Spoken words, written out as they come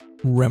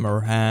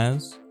Remor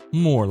has,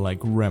 more like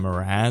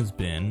Remor has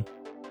been.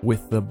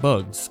 With the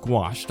bugs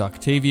squashed,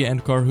 Octavia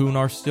and Carhoon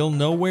are still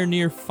nowhere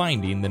near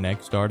finding the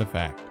next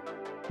artifact.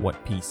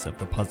 What piece of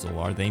the puzzle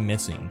are they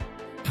missing?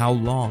 How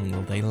long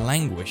will they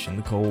languish in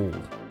the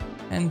cold?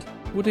 And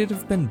would it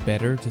have been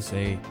better to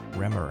say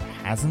Remor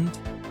hasn't?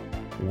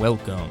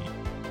 Welcome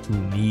to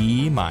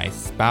Me, My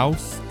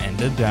Spouse, and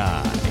a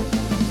Die.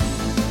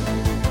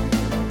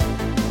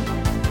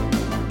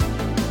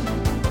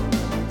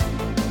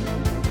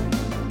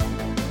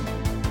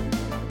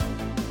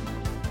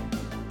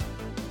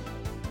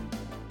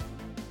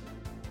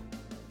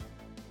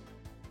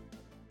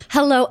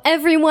 Hello,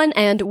 everyone,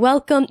 and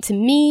welcome to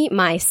Me,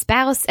 My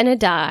Spouse, and a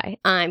Die.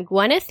 I'm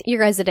Gwyneth,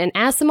 your resident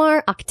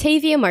Aasimar,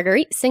 Octavia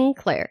Marguerite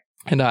Sinclair.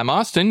 And I'm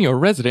Austin, your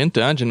resident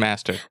Dungeon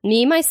Master.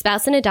 Me, My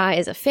Spouse, and a Die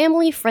is a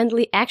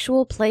family-friendly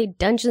actual play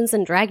Dungeons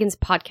 & Dragons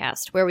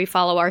podcast where we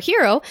follow our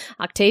hero,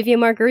 Octavia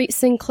Marguerite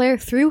Sinclair,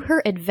 through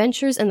her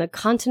adventures in the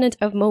continent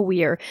of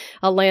Moir,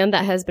 a land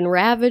that has been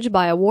ravaged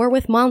by a war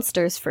with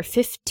monsters for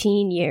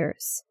 15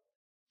 years.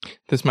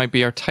 This might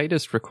be our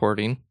tightest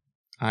recording.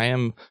 I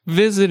am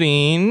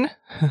visiting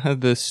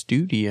the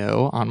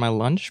studio on my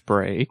lunch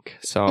break,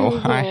 so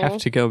I have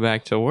to go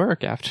back to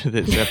work after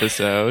this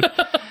episode.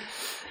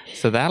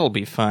 So that'll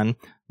be fun.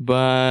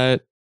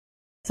 But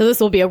so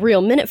this will be a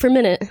real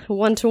minute-for-minute,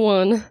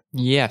 one-to-one.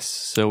 Yes,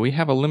 so we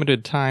have a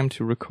limited time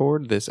to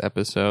record this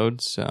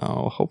episode,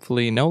 so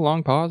hopefully no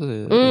long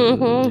pauses.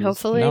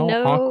 Hopefully no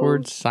no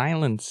awkward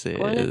silences.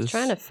 We're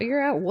trying to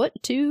figure out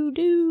what to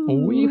do.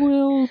 We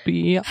will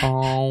be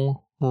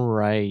all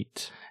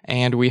right.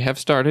 And we have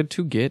started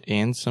to get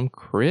in some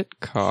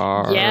crit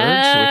cards, which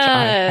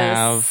I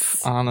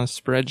have on a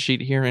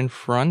spreadsheet here in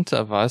front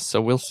of us. So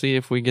we'll see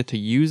if we get to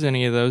use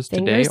any of those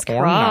today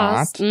or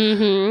not.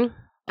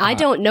 I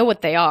don't know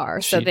what they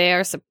are, so they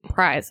are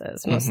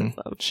surprises, most of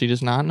them. She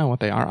does not know what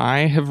they are.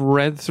 I have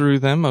read through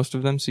them. Most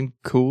of them seem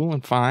cool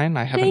and fine.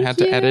 I haven't had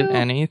to edit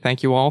any.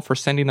 Thank you all for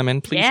sending them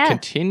in. Please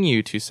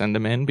continue to send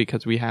them in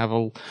because we have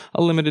a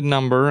limited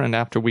number. And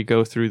after we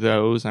go through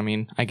those, I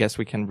mean, I guess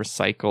we can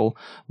recycle,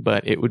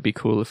 but it would be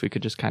cool if we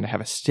could just kind of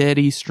have a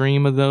steady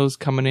stream of those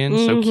coming in.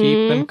 So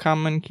keep them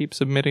coming, keep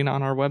submitting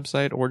on our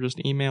website or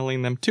just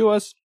emailing them to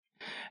us.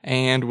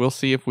 And we'll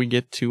see if we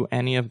get to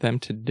any of them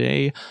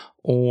today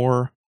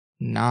or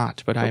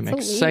not, but I'm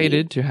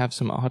excited to have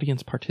some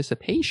audience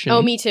participation.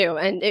 Oh, me too.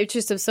 And it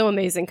just was so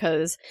amazing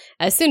because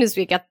as soon as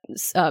we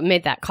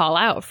made that call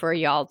out for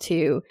y'all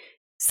to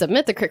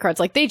submit the crit cards,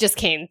 like they just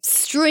came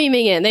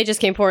streaming in. They just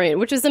came pouring in,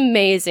 which was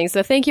amazing.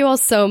 So thank you all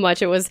so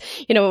much. It was,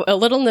 a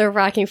little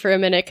nerve-wracking for a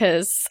minute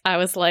because I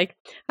was like,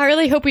 I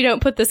really hope we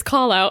don't put this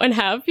call out and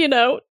have,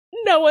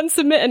 no one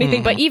submit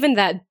anything. But even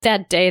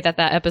that day that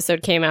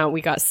episode came out,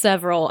 we got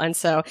several. And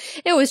so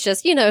it was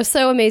just,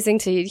 so amazing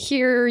to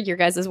hear your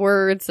guys'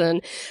 words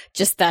and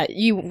just that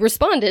you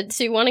responded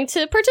to wanting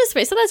to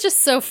participate. So that's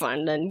just so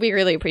fun. And we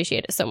really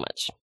appreciate it so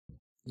much.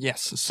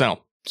 Yes.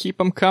 So keep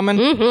them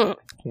coming.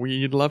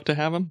 We'd love to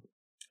have them.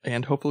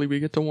 And hopefully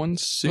we get to one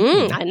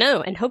soon. I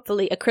know. And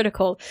hopefully a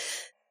critical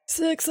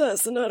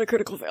success and not a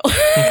critical fail.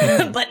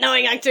 But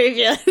knowing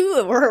Octavia,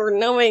 or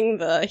knowing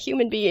the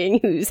human being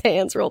whose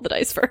hands rolled the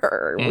dice for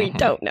her, we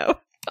don't know.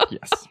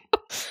 Yes.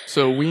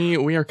 So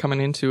we are coming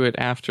into it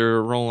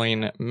after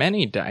rolling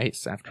many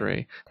dice after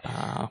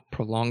a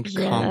prolonged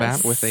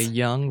combat with a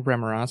young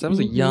Remoraz. That was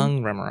a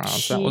young Remoraz.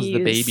 Jeez. That was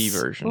the baby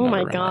version. Oh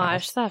my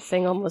gosh, that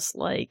thing almost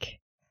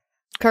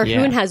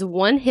Carhoon has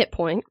 1 hit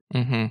point.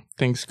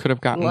 Things could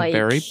have gotten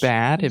very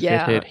bad if it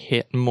had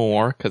hit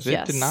more, because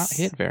it did not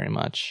hit very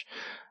much.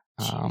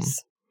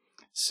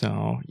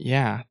 So,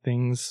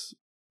 things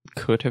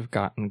could have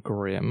gotten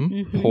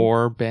grim.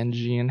 Poor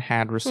Benji and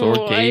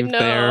Hadrosaur gave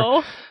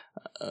their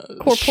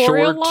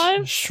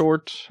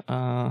short,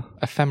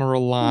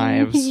 ephemeral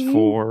lives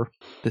for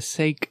the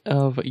sake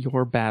of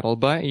your battle.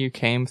 But you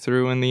came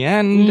through in the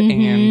end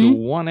and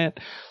won it.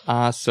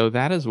 So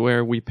that is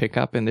where we pick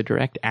up in the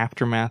direct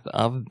aftermath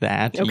of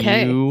that.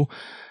 Okay. You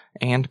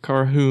and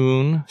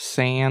Carhoon,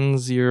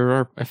 sans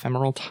your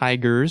ephemeral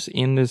tigers,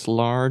 in this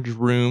large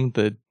room,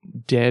 the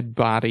dead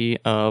body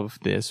of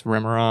this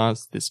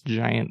Remoraz, this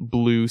giant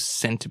blue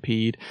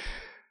centipede,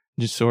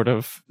 just sort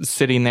of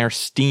sitting there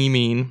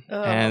steaming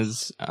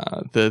as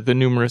the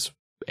numerous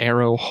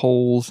arrow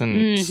holes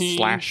and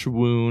slash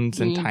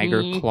wounds and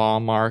tiger claw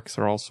marks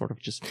are all sort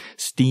of just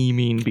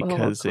steaming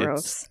because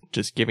it's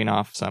just giving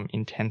off some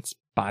intense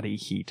body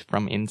heat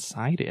from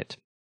inside it.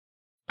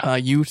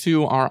 You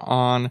two are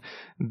on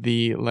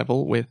the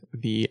level with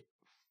the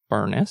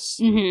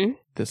furnace,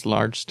 this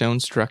large stone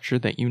structure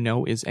that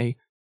is a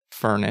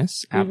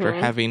furnace, after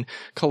having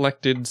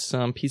collected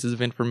some pieces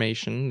of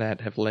information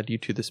that have led you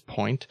to this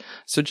point.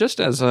 So just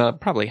as a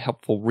probably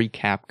helpful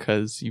recap,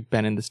 because you've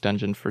been in this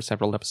dungeon for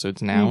several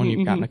episodes now, and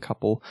you've gotten a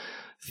couple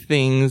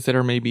things that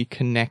are maybe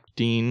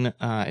connecting.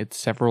 It's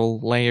several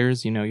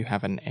layers. You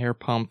have an air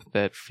pump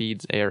that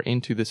feeds air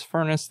into this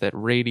furnace that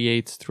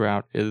radiates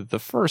throughout the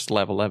first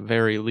level at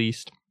very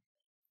least.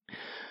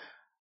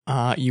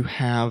 You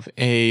have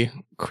a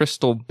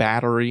crystal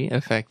battery,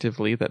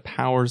 effectively, that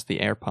powers the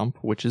air pump,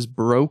 which is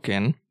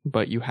broken,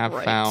 but you have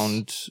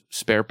found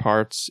spare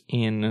parts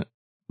in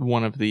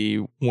one of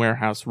the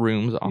warehouse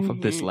rooms off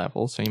of this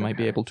level, so you might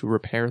be able to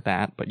repair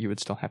that, but you would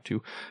still have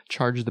to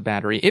charge the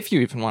battery, if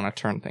you even want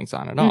to turn things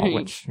on at all,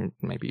 which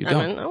maybe you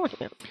don't.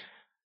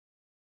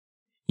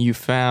 You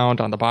found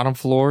on the bottom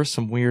floor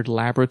some weird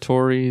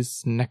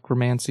laboratories,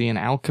 necromancy and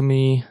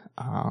alchemy,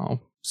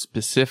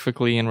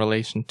 specifically in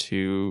relation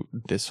to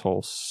this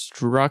whole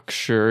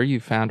structure. You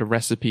found a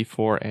recipe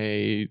for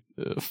a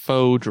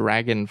faux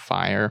dragon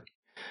fire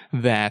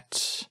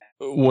that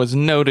was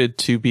noted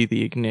to be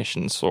the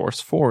ignition source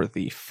for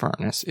the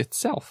furnace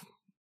itself.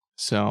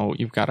 So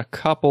you've got a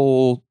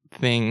couple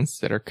things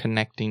that are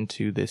connecting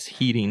to this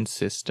heating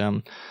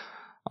system,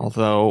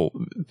 although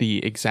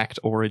the exact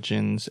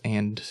origins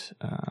and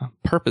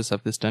purpose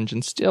of this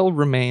dungeon still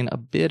remain a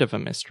bit of a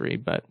mystery,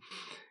 but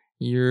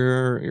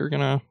you're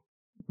gonna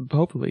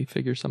hopefully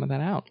figure some of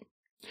that out.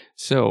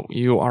 So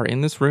you are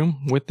in this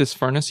room with this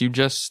furnace. You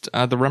just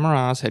the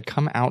Remoras had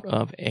come out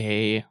of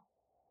a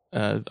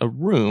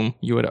room.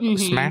 You had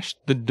smashed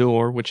the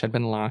door, which had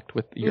been locked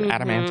with your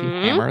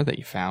adamantine hammer that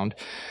you found.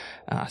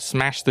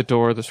 Smashed the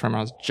door. The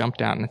Remoras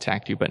jumped out and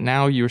attacked you. But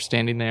now you're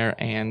standing there,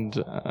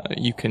 and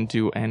you can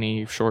do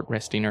any short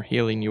resting or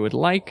healing you would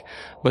like.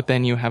 But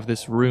then you have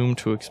this room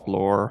to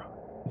explore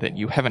that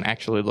you haven't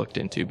actually looked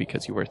into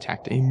because you were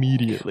attacked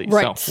immediately.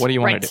 Right, so what do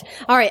you want to do?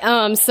 All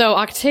right, so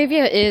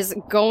Octavia is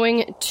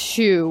going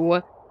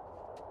to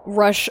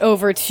rush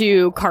over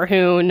to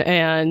Carhoon,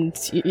 and,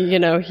 you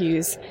know,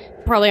 he's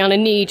probably on a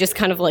knee, just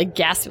kind of like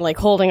gasping, like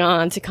holding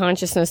on to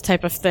consciousness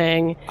type of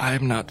thing.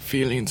 I'm not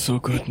feeling so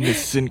good,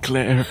 Miss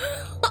Sinclair.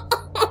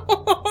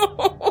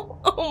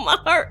 Oh, my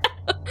heart.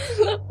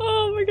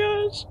 Oh, my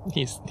gosh.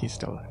 He's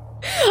still alive.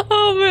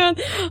 Oh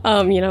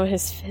man. You know,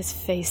 his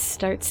face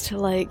starts to,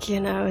 like, you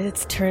know,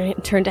 it's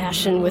turned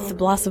ashen with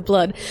the loss of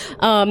blood.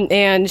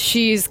 And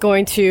she's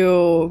going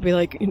to be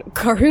like, you know,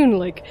 Carhoon,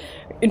 like,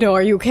 you know,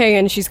 are you okay?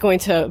 And she's going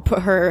to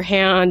put her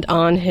hand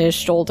on his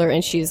shoulder,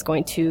 and she's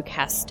going to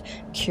cast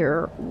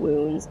Cure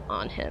Wounds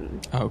on him.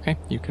 Okay,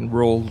 you can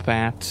roll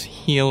that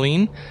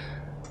healing.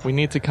 We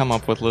need to come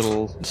up with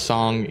little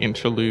song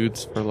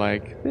interludes for,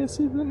 like, this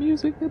is the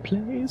music that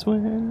plays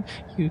when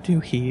you do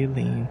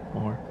healing,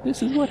 or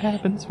this is what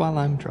happens while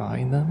I'm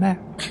drawing the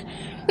map.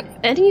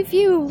 Any of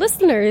you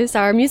listeners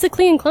are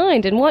musically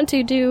inclined and want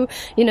to do,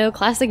 you know,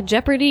 classic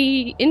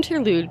Jeopardy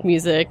interlude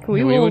music,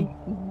 we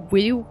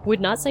would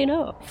not say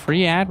no.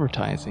 Free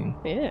advertising.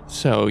 Yeah.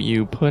 So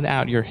you put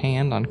out your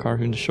hand on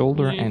Carhoon's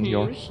shoulder, and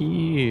your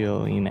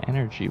healing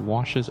energy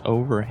washes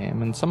over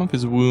him, and some of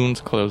his wounds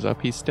close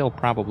up. He's still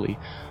probably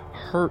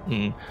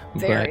hurting,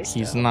 but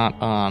he's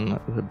not on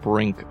the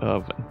brink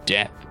of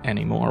death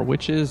anymore,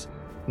 which is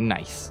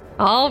nice.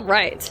 All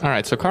right.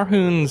 So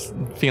Carhoon's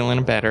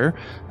feeling better,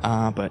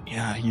 but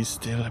yeah, he's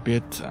still a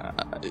bit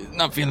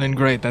not feeling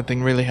great. That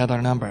thing really had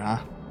our number,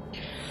 huh?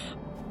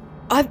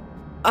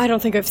 I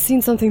don't think I've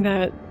seen something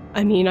that,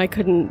 I mean, I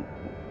couldn't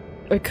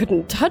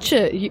touch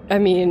it. I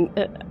mean,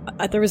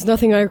 there was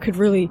nothing I could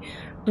really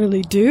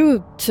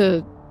do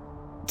to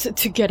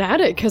get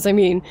at it, because, I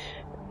mean,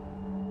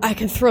 I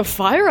can throw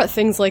fire at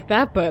things like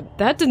that, but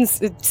that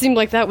it seemed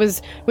like that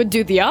would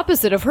do the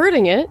opposite of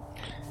hurting it.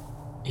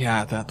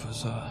 Yeah, that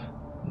was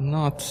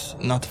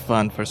not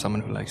fun for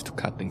someone who likes to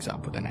cut things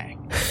up with an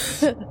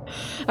axe.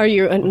 Are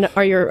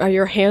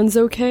your hands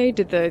okay?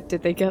 Did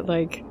they get,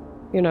 like,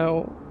 you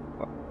know,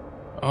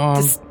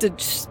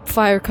 did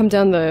fire come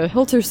down the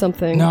hilt or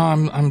something? No,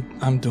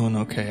 I'm doing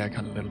okay. I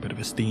got a little bit of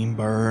a steam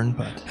burn,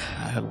 but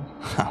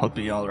I'll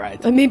be all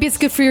right. Maybe it's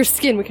good for your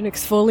skin. We can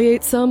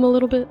exfoliate some a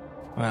little bit.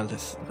 Well,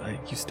 I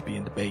used to be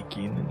into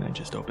baking, and I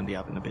just opened the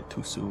oven a bit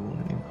too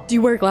soon. You know. Do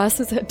you wear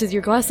glasses? Does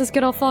your glasses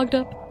get all fogged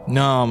up?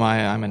 No,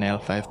 I'm an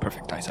elf. I have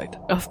perfect eyesight.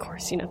 Of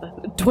course, you know,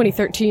 the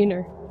 2013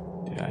 or...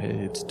 Yeah,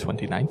 it's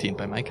 2019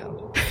 by my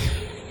count.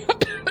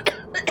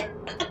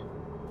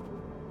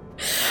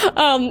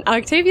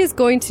 Octavia's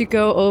going to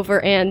go over,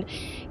 and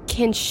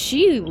can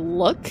she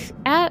look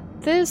at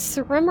this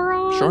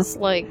Remoras?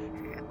 Sure. Like,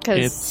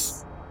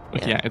 because...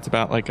 It's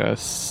about like a...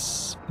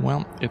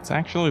 Well, it's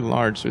actually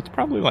large, so it's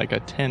probably like a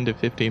 10 to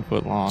 15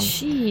 foot long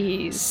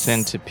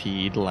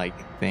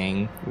centipede-like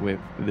thing with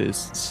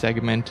this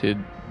segmented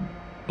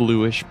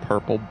bluish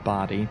purple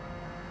body.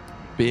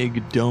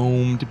 Big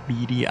domed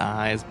beady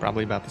eyes,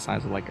 probably about the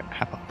size of like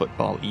half a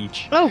football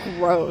each. Oh,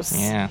 gross.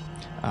 Yeah.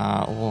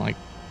 Like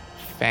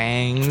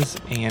fangs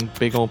and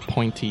big old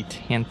pointy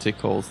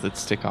tentacles that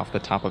stick off the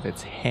top of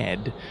its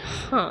head.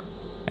 Huh.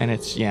 And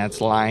it's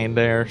lying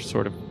there,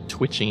 sort of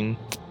twitching.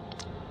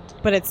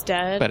 But it's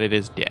dead? But it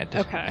is dead.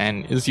 Okay.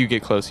 And as you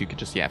get close, you could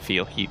just,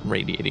 feel heat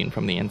radiating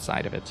from the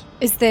inside of it.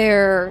 Is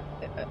there...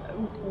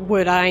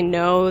 would I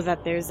know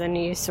that there's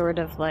any sort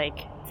of, like,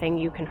 thing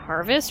you can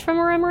harvest from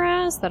a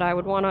Remoras that I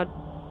would want to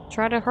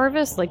try to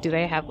harvest? Like, do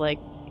they have, like,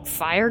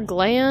 fire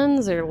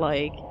glands or,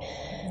 like...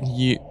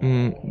 You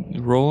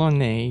roll on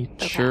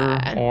nature,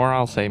 or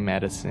I'll say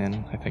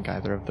medicine. I think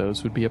either of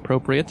those would be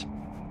appropriate.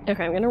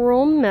 Okay, I'm gonna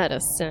roll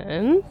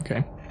medicine.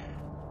 Okay.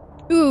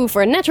 Ooh,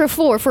 for a natural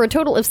 4 for a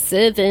total of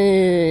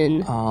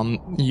 7.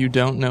 You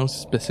don't know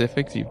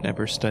specifics. You've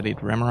never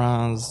studied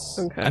Remora's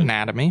Okay.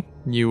 anatomy.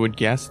 You would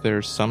guess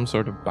there's some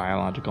sort of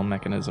biological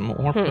mechanism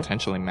or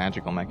potentially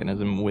magical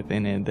mechanism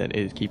within it that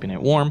is keeping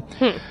it warm.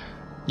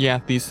 Yeah,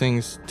 these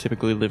things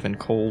typically live in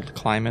cold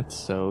climates,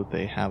 so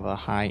they have a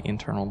high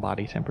internal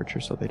body temperature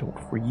so they don't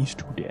freeze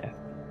to death.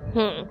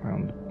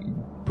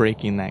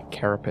 Breaking that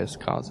carapace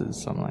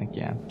causes some,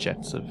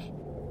 jets of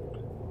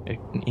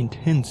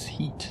intense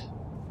heat.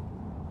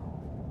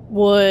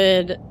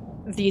 Would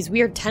these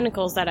weird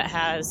tentacles that it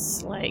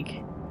has,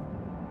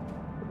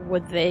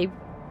 would they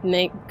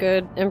make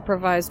good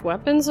improvised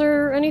weapons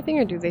or anything,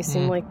 or do they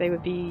seem like they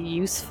would be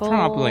useful?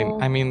 Probably.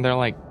 I mean, they're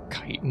like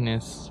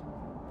chitinous.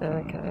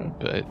 Okay.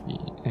 But,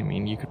 I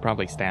mean, you could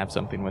probably stab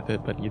something with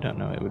it, but you don't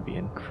know it would be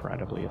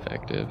incredibly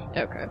effective.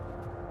 Okay.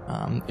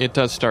 It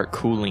does start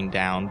cooling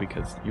down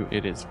because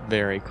it is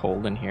very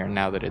cold in here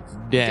now that it's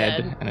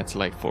dead. And its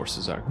life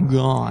forces are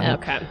gone.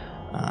 Okay.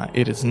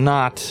 It is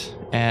not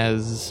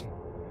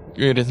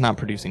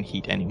producing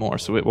heat anymore,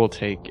 so it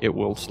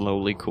will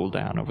slowly cool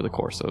down over the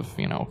course of,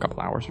 a couple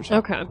hours or so.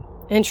 Okay.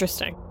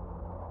 Interesting.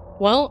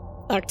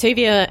 Well,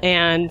 Octavia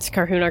and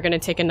Carhoon are going to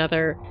take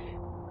another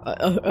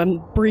a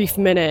brief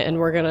minute, and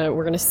we're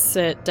gonna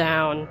sit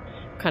down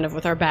kind of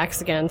with our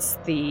backs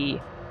against this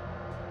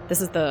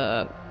is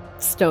the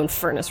stone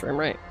furnace room,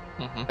 right?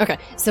 Mm-hmm. Okay,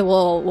 so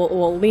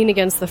we'll lean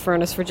against the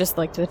furnace for just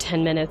the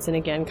 10 minutes, and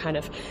again, kind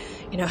of,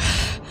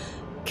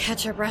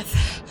 catch our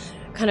breath,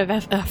 kind of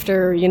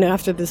after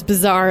this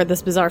bizarre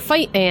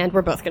fight, and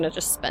we're both gonna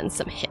just spend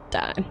some hit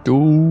die.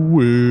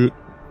 Do it.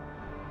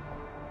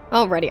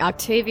 Alrighty,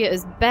 Octavia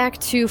is back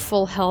to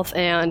full health,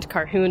 and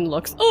Carhoon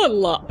looks a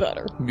lot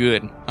better.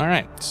 Good. All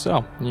right,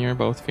 so you're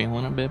both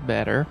feeling a bit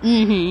better.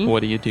 Mm-hmm.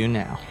 What do you do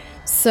now?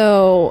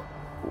 So,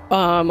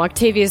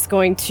 Octavia is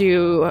going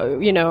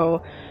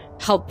to,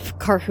 help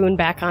Carhoon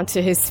back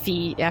onto his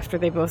feet after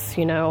they both,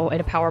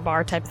 at a power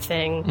bar type of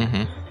thing.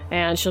 Mm-hmm.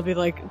 And she'll be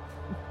like,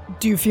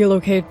 do you feel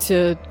okay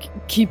to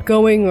keep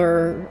going?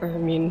 Or, I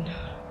mean,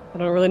 I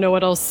don't really know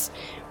what else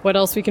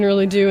we can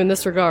really do in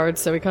this regard,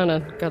 so we kind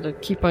of got to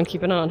keep on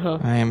keeping on, huh?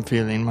 I am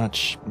feeling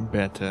much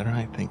better.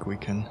 I think we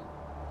can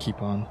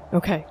keep on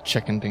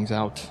checking things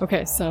out.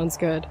 Okay, sounds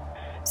good.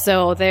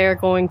 So they're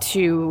going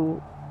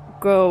to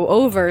go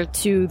over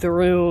to the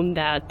room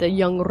that the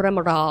young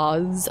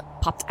Remoraz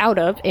popped out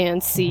of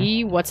and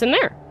see what's in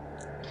there.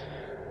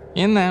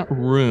 In that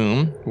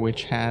room,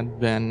 which had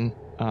been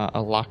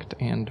a locked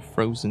and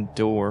frozen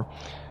door,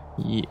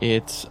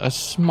 it's a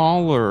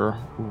smaller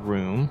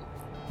room,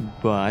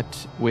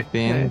 but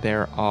within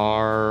there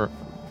are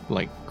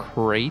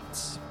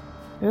crates,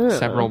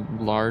 several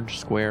large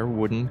square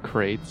wooden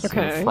crates,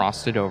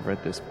 frosted over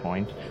at this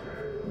point.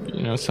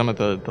 Some of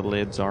the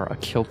lids are a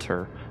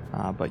kilter,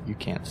 but you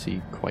can't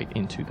see quite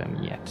into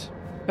them yet.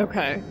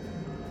 Okay.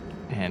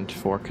 And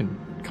for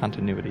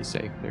continuity's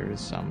sake, there is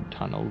some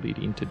tunnel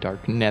leading to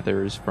dark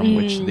nethers from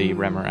which the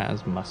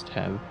Remoraz must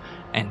have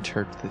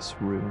entered this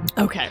room.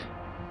 Okay.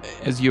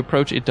 As you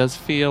approach, it does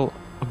feel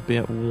a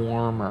bit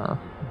warmer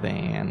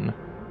than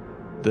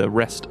the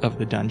rest of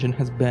the dungeon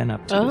has been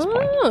up to this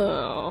point.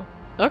 Oh,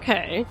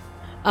 okay.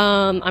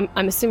 I'm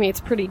assuming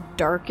it's pretty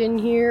dark in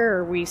here,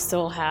 or we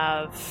still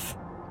have...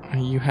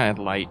 You had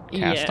light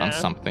cast on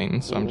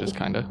something, so I'm just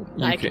kind of...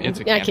 I can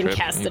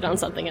cast it on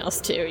something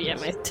else, too. Yeah,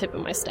 my tip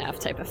of my staff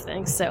type of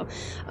thing. So,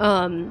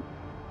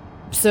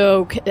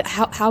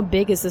 how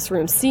big is this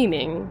room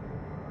seeming?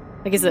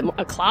 Is it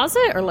a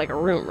closet or a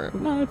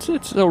room? No,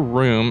 it's a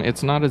room.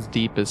 It's not as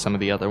deep as some of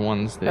the other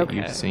ones that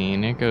you've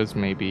seen. It goes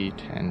maybe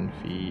 10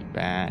 feet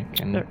back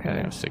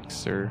and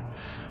 6 or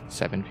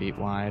 7 feet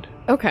wide.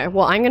 Okay,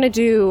 well, I'm going to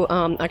do...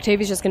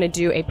 Octavia's just going to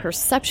do a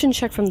perception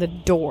check from the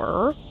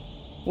door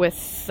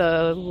with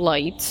the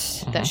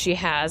light that she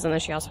has, and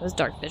then she also has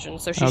dark vision,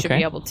 so she should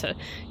be able to,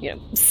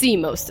 see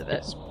most of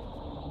it.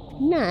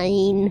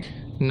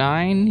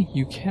 9.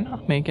 You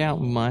cannot make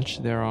out much.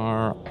 There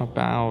are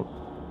about...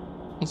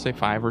 let's say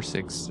 5 or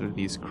 6 of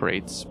these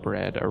crates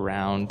spread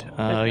around.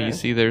 You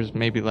see there's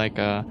maybe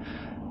a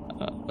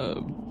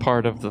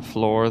part of the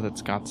floor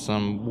that's got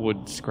some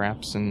wood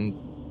scraps and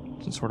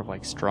some sort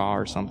of straw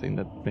or something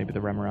that maybe the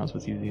Remoraz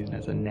was using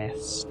as a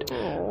nest.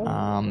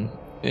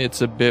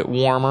 It's a bit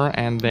warmer,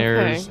 and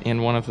there's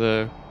in one of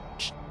the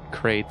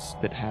crates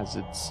that has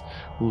its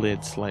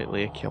lid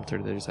slightly a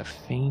kilter, there's a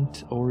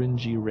faint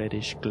orangey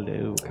reddish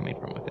glow coming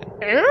from within.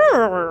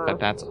 But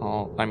that's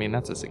all. I mean,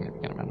 that's a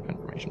significant amount of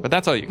information, but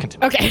that's all you can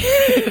tell. Okay.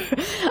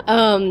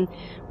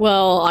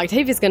 Well,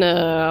 Octavia's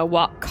gonna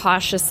walk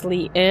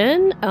cautiously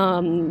in,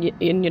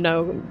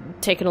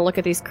 taking a look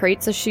at these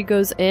crates as she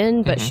goes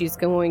in, but she's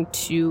going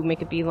to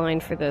make a beeline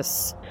for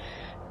this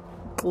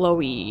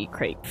glowy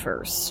crate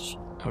first.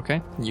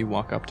 Okay, you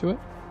walk up to it.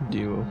 Do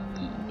you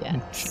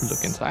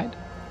look inside?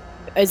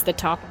 Is the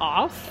top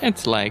off?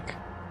 It's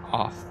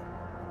off.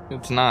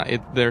 It's not.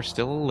 There's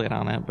still a lid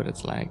on it, but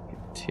it's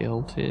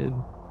tilted.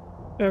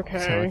 Okay.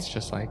 So it's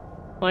just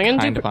Well, I'm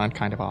kind gonna of on,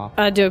 kind of off.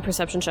 do a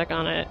perception check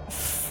on it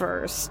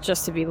first,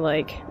 just to be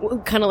like,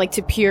 kind of like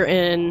to peer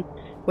in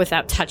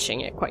without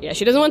touching it quite. Yeah,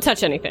 she doesn't want to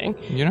touch anything,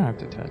 You don't have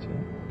to touch it.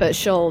 but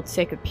she'll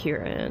take a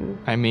peer in.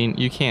 I mean,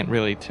 you can't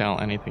really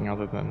tell anything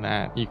other than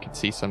that. You could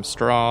see some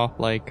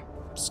straw-like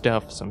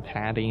stuff, some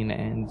padding,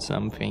 and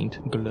some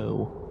faint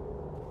glow.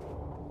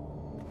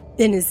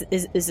 And does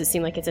it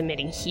seem like it's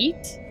emitting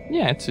heat?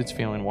 Yeah, it's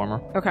feeling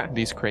warmer. Okay.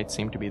 These crates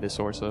seem to be the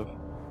source of...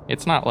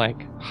 It's not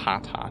like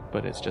hot,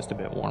 but it's just a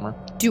bit warmer.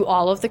 Do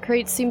all of the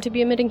crates seem to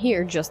be emitting heat,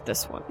 or just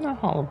this one? No,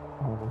 all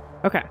of them.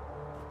 Okay.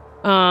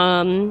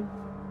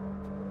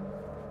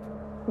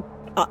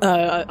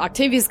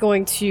 Octavia's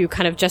going to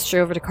kind of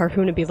gesture over to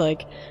Carhoon and be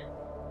like,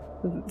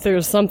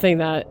 there's something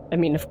that, I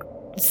mean, it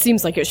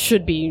seems like it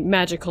should be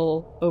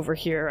magical over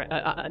here.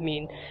 I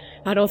mean,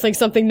 I don't think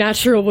something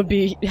natural would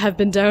have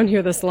been down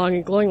here this long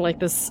and glowing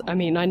like this. I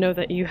mean, I know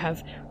that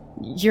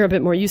you're a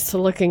bit more used to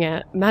looking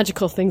at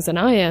magical things than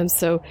I am,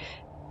 so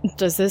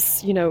does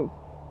this, do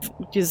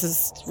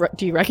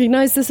you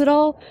recognize this at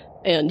all?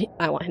 And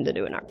I want him to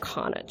do an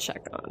Arcana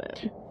check on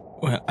it.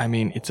 Well, I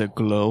mean, it's a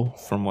glow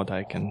from what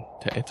I can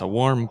tell. It's a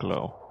warm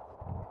glow.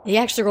 He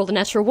actually rolled a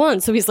natural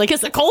 1, so he's like,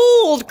 it's a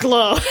cold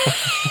glow!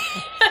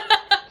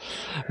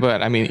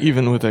 But, I mean,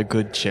 even with a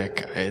good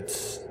check, a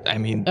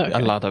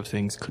Okay. lot of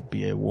things could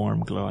be a warm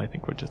glow. I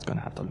think we're just going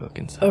to have to look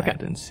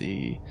inside and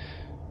see.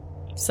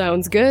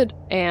 Sounds good.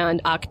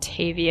 And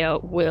Octavia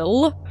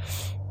will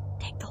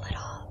take the lid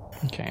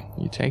off. Okay,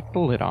 you take the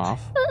lid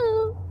off.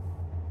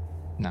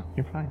 No,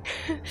 you're fine.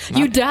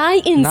 You die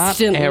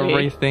instantly. Not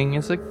everything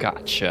is a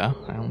gotcha.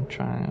 I'm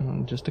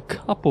trying. Just a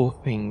couple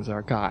things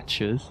are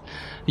gotchas.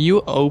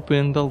 You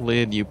open the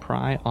lid, you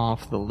pry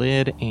off the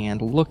lid,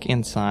 and look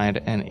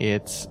inside, and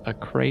it's a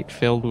crate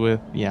filled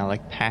with,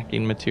 like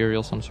packing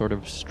material, some sort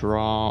of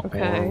straw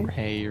or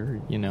hay,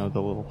 or, the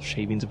little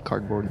shavings of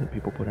cardboard that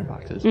people put in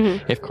boxes,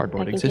 if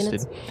cardboard Packing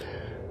existed.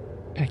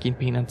 Packing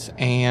peanuts.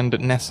 And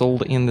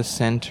nestled in the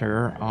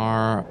center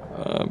are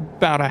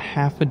about a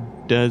half a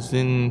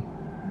dozen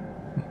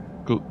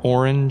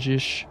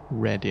orangish,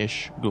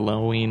 reddish,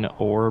 glowing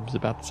orbs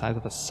about the size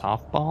of a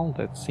softball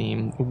that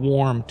seem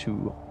warm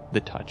to the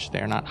touch.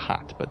 They're not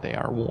hot, but they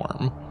are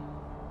warm.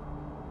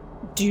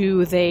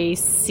 Do they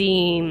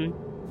seem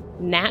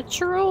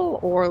natural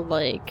or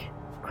like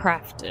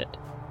crafted?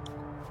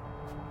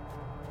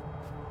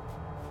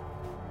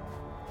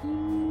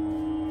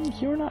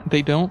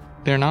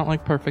 They're not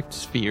like perfect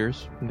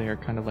spheres. They're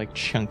kind of like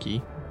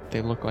chunky.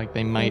 They look like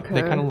they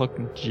kind of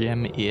look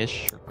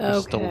gem-ish, or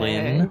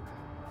crystalline.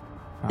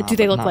 Do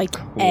they look like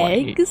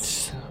quite.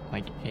 eggs?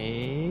 Like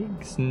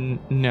eggs?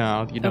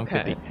 No, you don't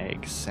get the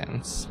egg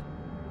sense.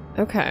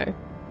 Okay.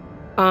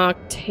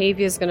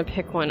 Octavia's gonna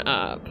pick one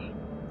up.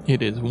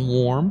 It is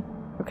warm.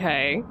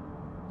 Okay.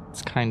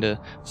 It's kind of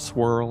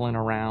swirling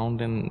around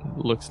and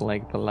looks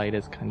like the light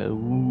is kind of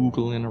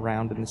oogling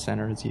around in the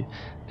center as you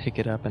pick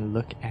it up and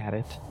look at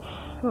it.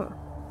 Huh.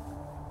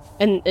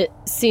 And it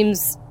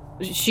seems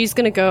she's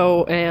gonna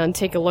go and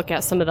take a look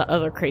at some of the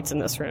other crates in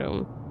this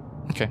room.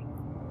 Okay.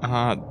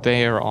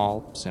 They are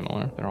all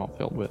similar. They're all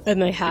filled with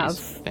And they have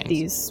things.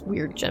 these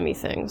weird gemmy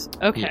things.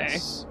 Okay.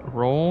 Yes.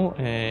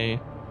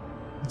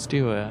 Let's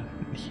do a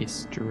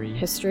history.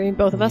 History,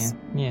 both of us?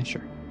 Yeah,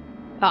 sure.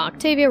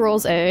 Octavia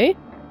rolls a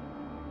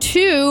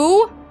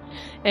 2,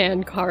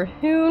 and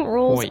Carhoon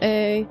rolls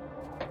a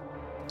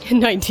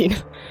 19.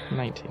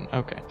 19,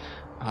 okay.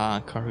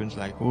 Carhoon's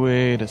like,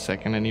 wait a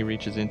second, and he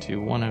reaches into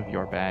one of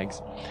your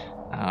bags,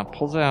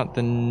 pulls out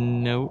the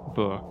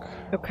notebook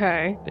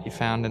that you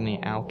found in the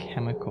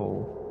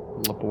alchemical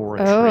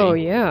laboratory. Oh,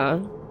 yeah.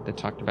 That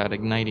talked about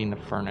igniting the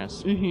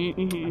furnace.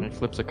 And it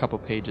flips a couple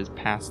pages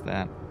past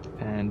that,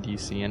 and you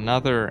see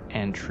another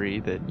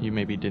entry that you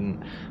maybe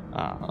didn't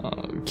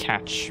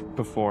catch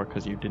before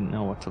because you didn't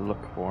know what to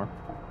look for,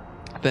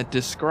 that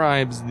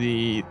describes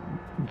the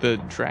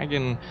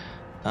dragon,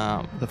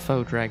 the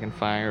faux dragon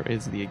fire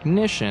is the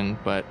ignition,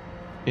 but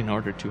in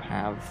order to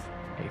have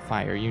a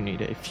fire you need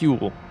a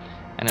fuel,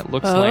 and it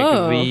looks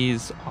like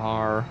these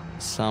are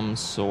some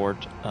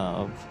sort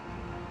of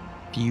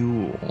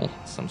fuel,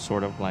 some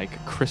sort of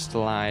like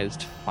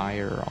crystallized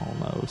fire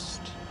almost.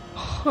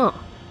 Huh.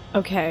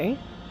 Okay.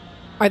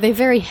 Are they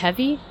very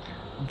heavy?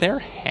 They're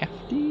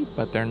hefty,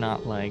 but they're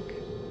not like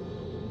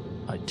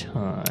a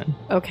ton.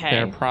 Okay.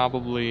 They're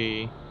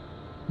probably,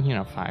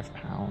 5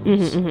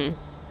 pounds.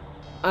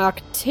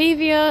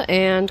 Octavia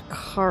and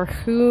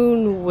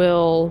Carhoon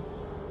will...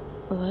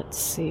 Let's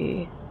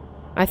see.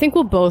 I think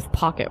we'll both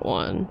pocket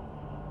one.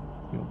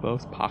 You'll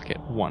both pocket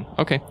one.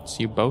 Okay, so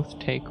you both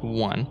take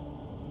one.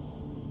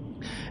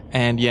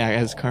 And yeah,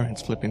 as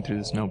Carhoon's flipping through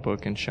this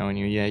notebook and showing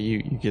you,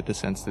 you get the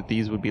sense that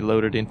these would be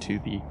loaded into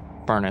the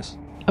furnace.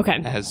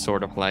 Okay. As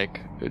sort of like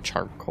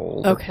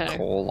charcoal or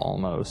coal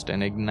almost,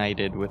 and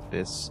ignited with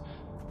this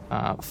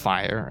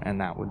fire,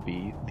 and that would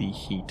be the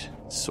heat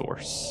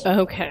source.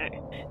 Okay.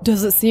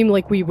 Does it seem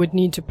like we would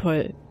need to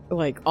put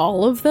like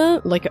all of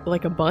them, like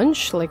a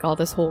bunch, like all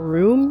this whole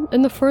room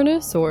in the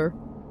furnace, or?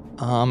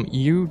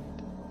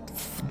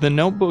 The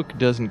notebook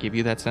doesn't give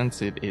you that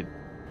sense. It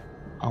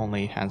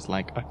only has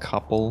like a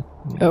couple.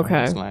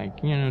 Okay. It's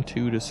like,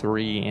 2 to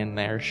 3 in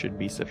there should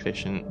be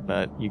sufficient,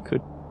 but you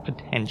could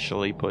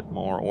potentially put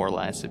more or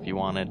less if you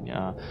wanted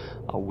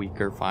a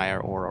weaker fire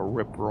or a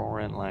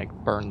rip-roaring, like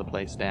burn the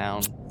place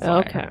down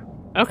fire.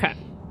 Okay.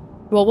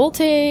 Well,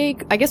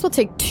 I guess we'll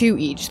take 2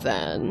 each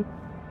then.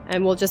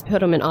 And we'll just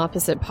put them in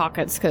opposite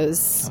pockets because...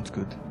 Sounds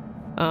good.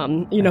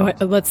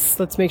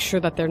 Let's make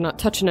sure that they're not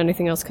touching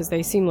anything else because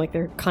they seem like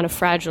they're kind of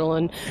fragile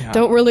and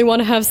don't really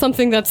want to have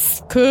something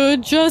that's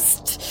could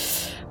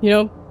just,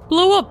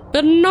 blow up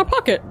in our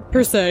pocket,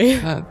 per se.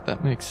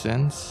 That makes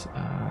sense.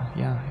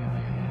 Yeah.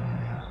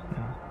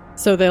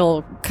 So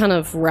they'll kind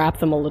of wrap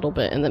them a little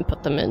bit and then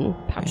put them in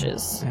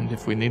pouches. And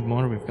if we need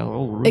more, we've got a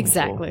whole room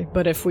Exactly. full.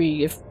 But if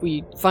we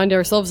find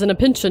ourselves in a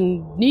pinch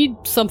and need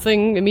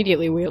something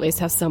immediately, we at least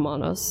have some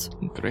on us.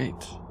 Great.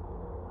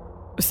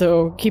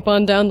 So keep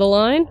on down the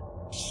line.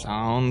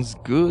 Sounds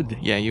good.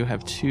 Yeah, you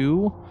have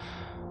 2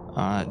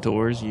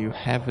 doors you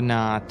have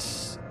not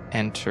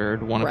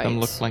entered. One of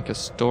them looked like a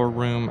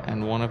storeroom,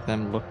 and one of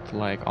them looked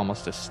like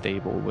almost a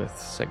stable with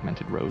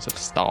segmented rows of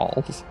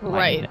stalls.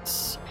 Right.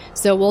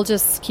 So we'll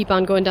just keep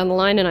on going down the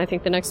line, and I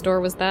think the next door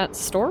was that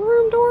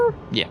storeroom door?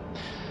 Yeah.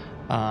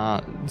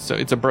 So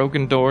it's a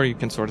broken door. You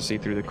can sort of see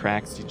through the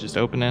cracks. You just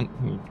open it,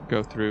 you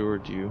go through, or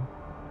do you?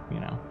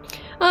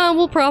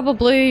 We'll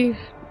probably,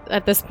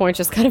 at this point,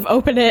 just kind of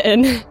open it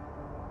and...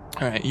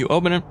 Alright, you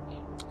open it,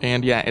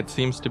 and yeah, it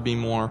seems to be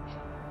more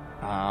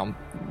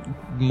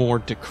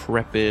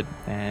decrepit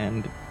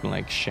and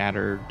like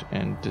shattered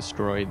and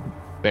destroyed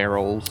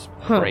barrels,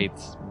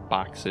 crates,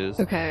 boxes.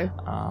 Okay.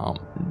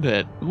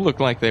 That look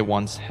like they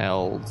once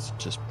held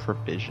just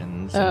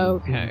provisions.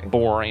 And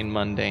boring,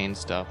 mundane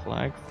stuff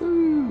like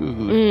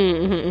food.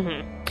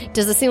 Mm-hmm.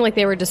 Does it seem like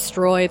they were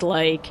destroyed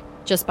like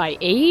just by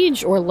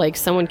age, or like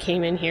someone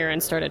came in here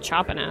and started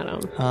chopping at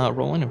them?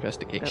 Roll an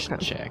investigation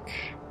check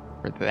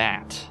for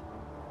that.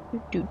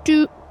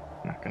 I'm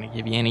not gonna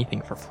give you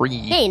anything for free.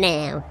 Hey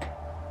now.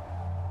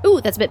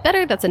 Ooh, that's a bit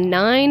better. That's a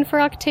 9 for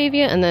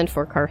Octavia, and then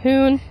for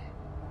Carhoon.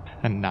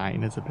 A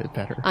 9 is a bit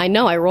better. I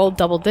know, I rolled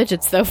double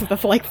digits though for the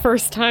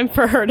first time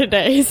for her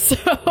today, so...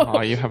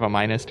 Oh, you have a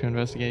minus to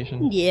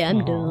investigation? Yeah,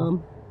 I'm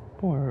dumb.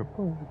 Poor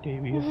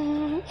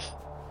Octavia.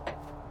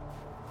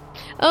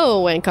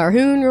 Oh, and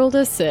Carhoon rolled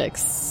a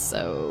 6,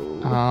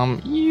 so...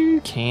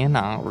 You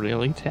cannot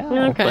really tell.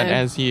 Okay. But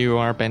as you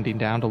are bending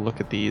down to look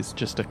at these,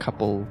 just a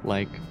couple,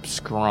 like,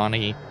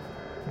 scrawny,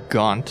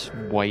 gaunt,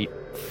 white,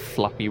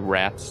 fluffy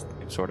rats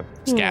sort of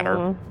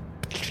scatter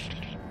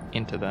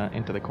into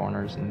the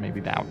corners and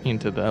maybe out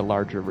into the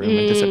larger room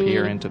and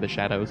disappear into the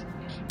shadows.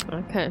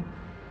 Okay.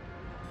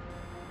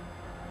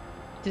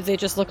 Did they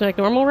just look like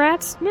normal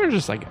rats? They're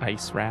just like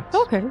ice rats.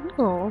 Okay.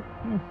 Oh.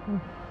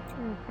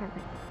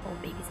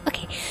 Babies.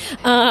 Okay.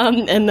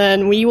 And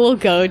then we will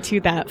go to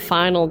that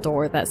final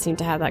door that seemed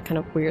to have that kind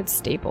of weird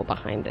staple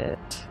behind it.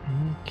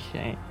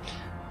 Okay.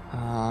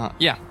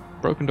 Yeah.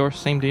 Broken door,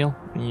 same deal.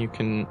 You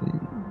can,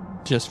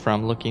 just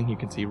from looking, you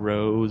can see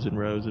rows and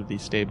rows of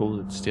these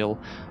stables. It's still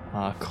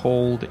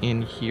cold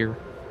in here.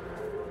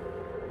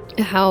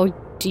 How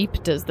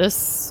deep does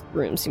this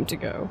room seem to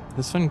go?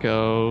 This one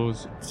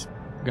goes, it's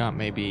got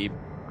maybe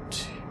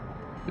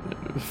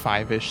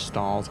 5-ish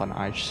stalls on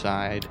each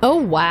side. Oh,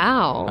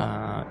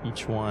 wow.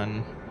 Each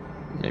one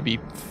maybe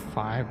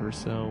 5 or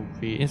so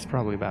feet. It's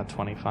probably about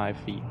 25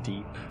 feet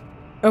deep.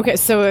 Okay,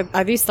 so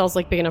are these stalls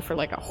like big enough for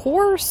like a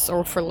horse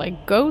or for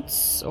like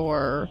goats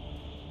or?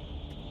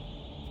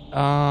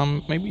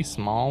 Maybe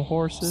small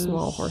horses.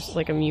 Small horse,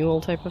 like a mule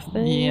type of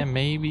thing? Yeah,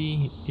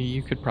 maybe.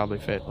 You could probably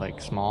fit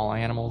like small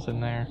animals in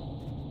there.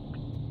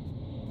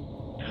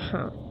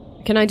 Huh.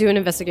 Can I do an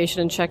investigation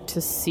and check to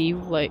see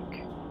like...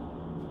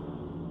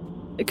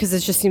 Because it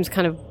just seems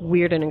kind of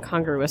weird and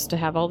incongruous to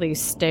have all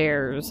these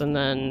stairs and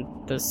then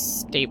this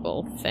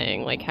stable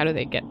thing. Like, how do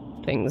they get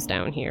things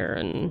down here?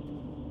 And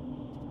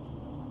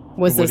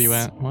What are you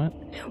at? What?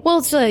 Well,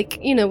 it's like,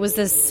 was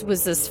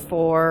this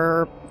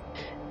for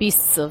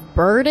beasts of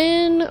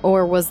burden,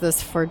 or was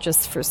this for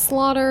just for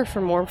slaughter,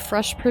 for more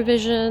fresh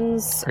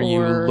provisions? Are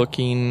you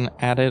looking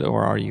at it,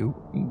 or are you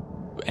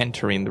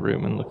entering the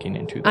room and looking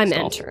into the I'm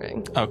stalls?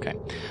 entering. Okay.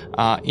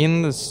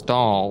 In the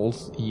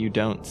stalls, you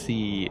don't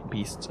see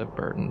beasts of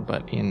burden,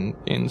 but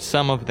in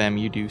some of them,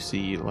 you do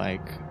see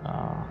like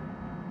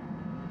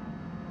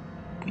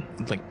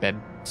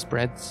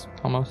bedspreads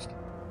almost.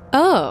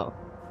 Oh.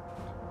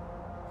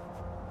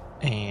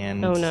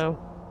 And oh no.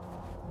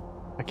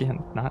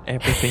 Again, not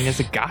everything is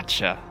a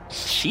gotcha.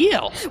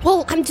 Chill.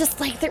 Well, I'm just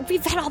like,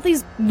 we've had all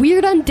these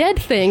weird undead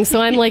things,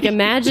 so I'm like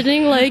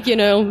imagining like,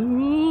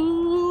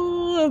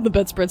 the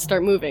bedspreads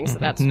start moving, so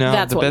that's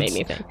what made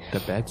me think. The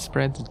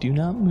bedspreads do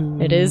not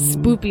move. It is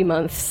spoopy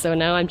month, so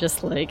now I'm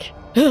just like,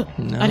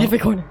 on every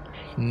corner.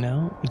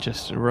 No,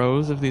 just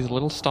rows of these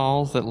little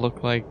stalls that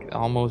look like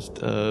almost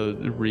a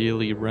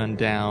really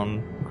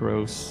run-down,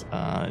 gross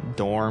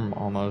dorm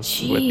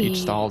almost. Jeez. With each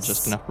stall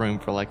just enough room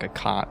for like a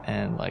cot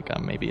and like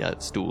maybe a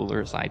stool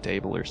or a side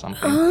table or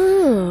something.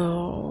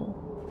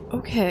 Oh,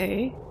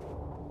 okay.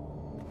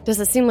 Does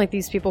it seem like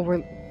these people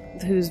were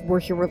were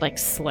here were like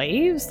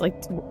slaves? Like,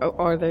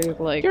 are they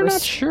like? You're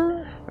not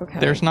sure. Okay.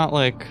 There's not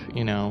like,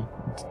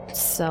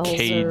 cells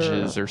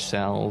cages or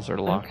cells or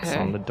locks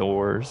on the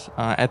doors.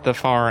 At the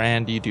far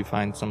end, you do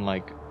find some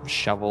like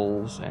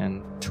shovels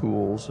and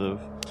tools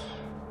of,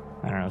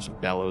 I don't know, some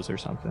bellows or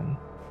something,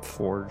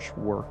 forge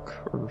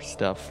work or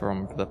stuff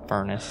from the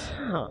furnace.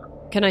 Huh.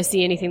 Can I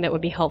see anything that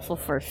would be helpful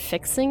for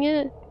fixing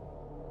it?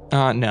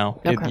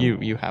 No. Okay.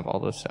 You have all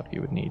the stuff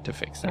you would need to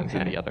fix things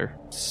in the other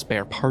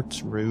spare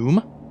parts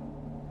room.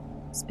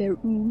 Spare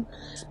room.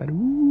 Spare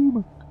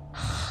room.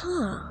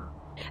 Huh.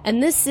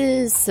 And this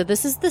is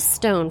the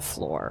stone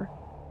floor.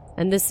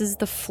 And this is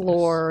the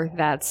floor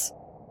that's...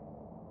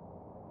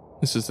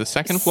 This is the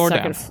second floor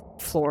down.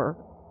 Floor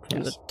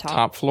from the top.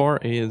 Top floor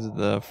is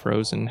the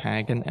frozen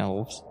hag and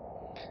elves.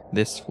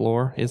 This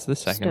floor is the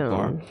second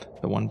floor.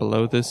 The one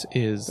below this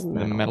is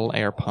the metal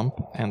air pump,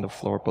 and the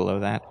floor below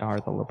that are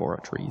the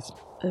laboratories.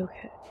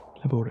 Okay.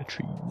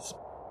 Laboratories.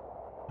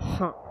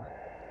 Huh.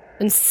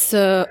 And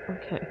so...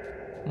 Okay.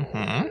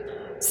 Mm-hmm.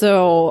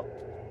 So,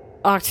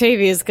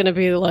 Octavia's gonna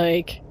be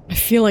like, I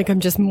feel like I'm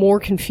just more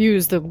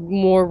confused the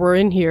more we're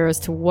in here as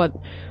to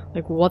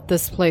what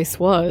this place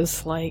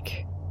was.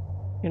 Like,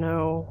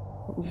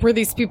 were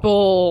these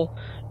people...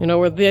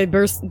 were they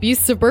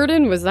beasts of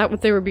burden? Was that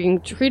what they were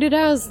being treated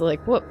as?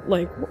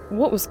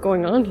 What was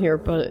going on here?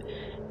 But,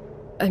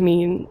 I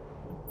mean,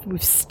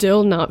 we've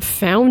still not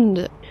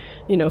found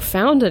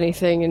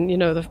anything.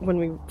 And, when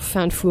we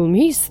found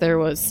Fulmis,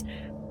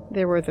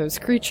 there were those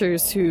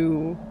creatures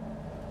who,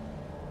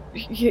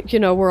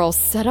 were all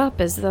set up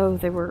as though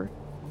they were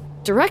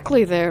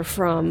directly there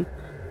from,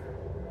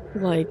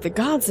 the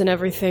gods and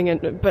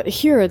everything. But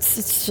here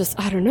it's just,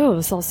 I don't know,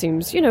 this all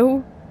seems,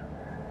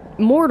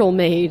 mortal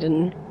made,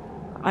 and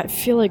I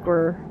feel like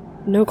we're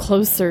no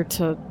closer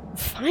to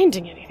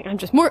finding anything. I'm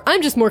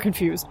just more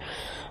confused.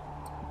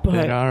 But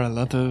there are a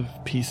lot of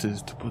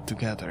pieces to put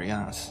together,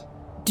 yes.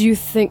 Do you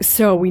think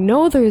so? We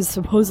know there's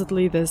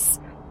supposedly this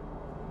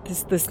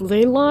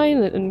ley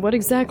line, and what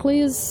exactly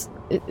is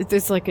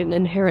there's like an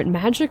inherent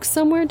magic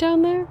somewhere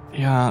down there?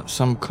 Yeah,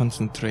 some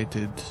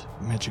concentrated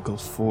magical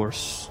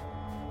force.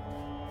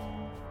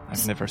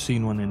 I've never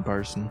seen one in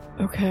person.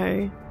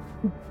 Okay.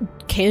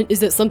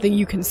 Is it something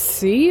you can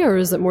see, or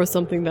is it more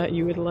something that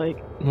you would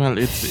Well,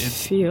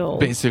 it's feel?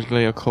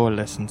 Basically a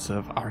coalescence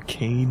of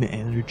arcane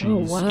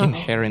energies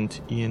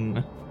inherent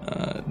in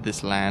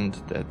this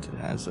land that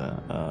has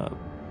a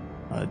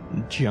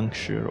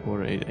juncture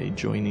or a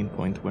joining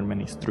point where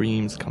many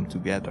streams come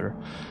together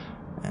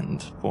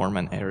and form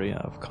an area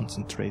of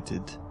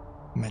concentrated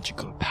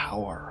magical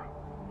power.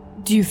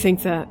 Do you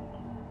think that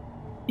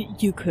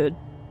you could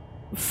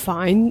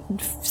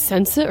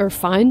sense it or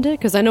find it?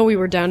 Because I know we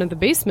were down in the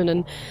basement,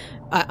 and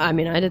I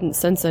mean, I didn't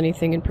sense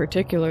anything in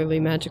particularly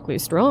magically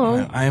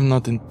strong. I am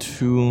not in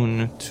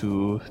tune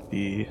to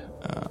the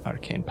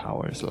arcane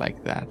powers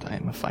like that. I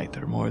am a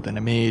fighter more than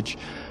a mage.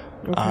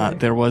 Okay.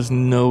 There was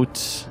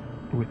note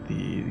with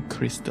the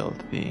crystal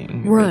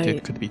thing that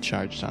it could be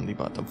charged on the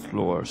bottom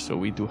floor, so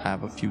we do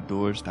have a few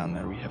doors down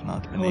there we have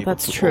not been able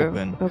to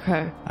open.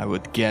 Okay. I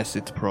would guess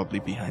it's probably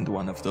behind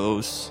one of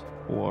those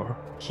or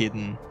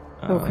hidden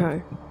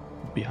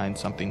behind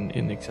something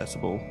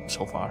inaccessible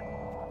so far.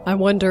 I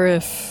wonder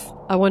if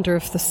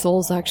the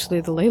soul's actually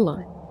the ley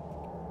line.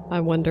 I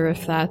wonder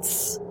if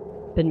that's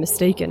been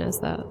mistaken as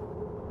that,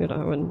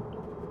 and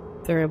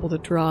they're able to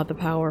draw the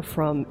power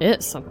from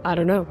it. I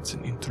don't know. It's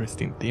an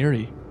interesting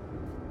theory,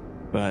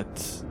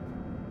 but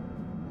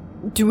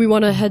do we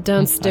want to head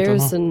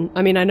downstairs?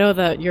 I mean, I know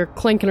that you're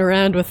clanking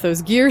around with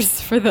those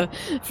gears for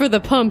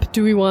the pump.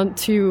 Do we want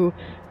to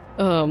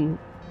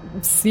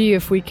see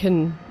if we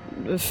can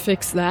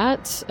fix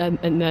that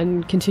and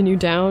then continue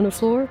down a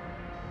floor?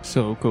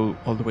 So go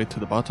all the way to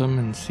the bottom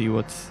and see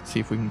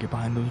if we can get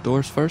behind those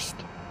doors first,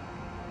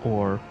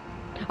 or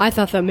I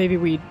thought that maybe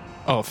we'd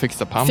fix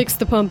the pump. Fix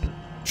the pump.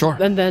 Sure.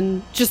 And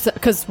then just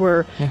because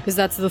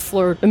that's the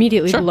floor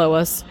immediately below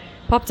us,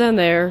 pop down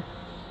there,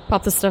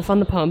 pop the stuff on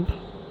the pump,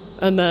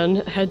 and then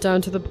head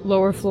down to the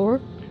lower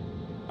floor.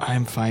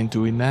 I'm fine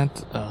doing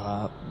that.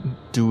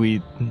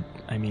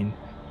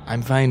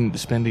 I'm fine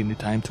spending the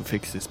time to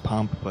fix this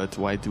pump, but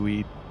why do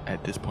we,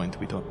 at this point,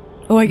 we don't...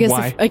 Oh, I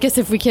guess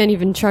if we can't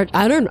even charge...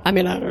 I don't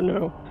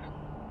know.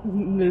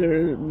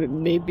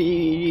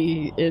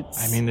 Maybe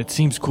it's... I mean, it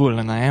seems cool,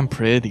 and I am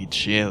pretty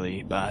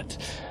chilly, but...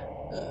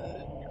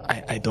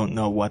 I don't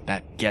know what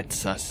that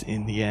gets us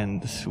in the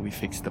end. So we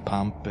fix the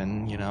pump,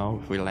 and,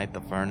 if we light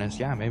the furnace,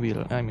 maybe,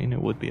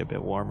 it would be a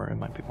bit warmer. It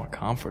might be more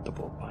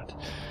comfortable, but...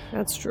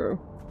 That's true.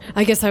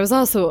 I guess I was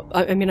also...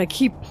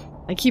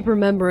 I keep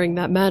remembering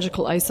that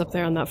magical ice up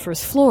there on that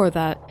first floor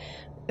that...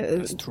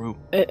 That's true.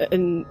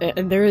 And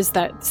there is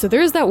that... So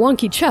there is that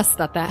wonky chest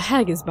that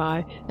hag is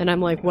by, and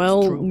I'm like,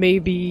 well,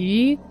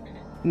 maybe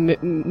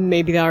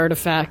the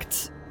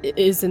artifact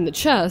is in the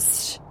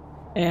chest,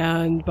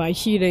 and by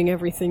heating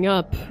everything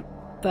up,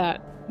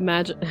 that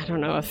magic... I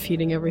don't know if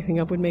heating everything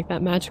up would make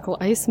that magical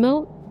ice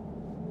melt?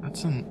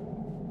 That's an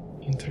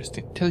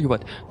interesting... Tell you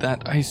what,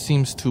 that ice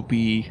seems to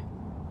be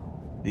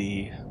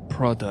the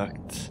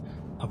product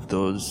of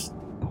those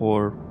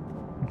poor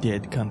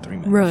dead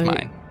countrymen of Right.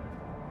 mine.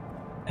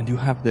 And you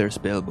have their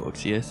spell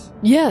books, yes?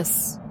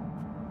 Yes.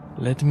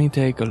 Let me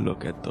take a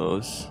look at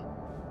those,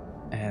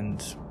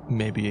 and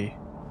maybe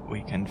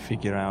we can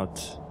figure out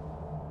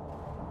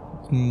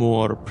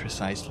more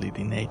precisely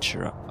the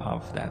nature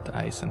of that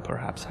ice and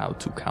perhaps how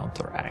to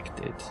counteract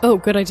it. Oh,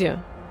 good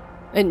idea.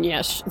 And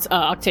yes,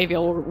 Octavia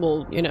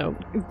will,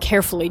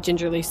 carefully,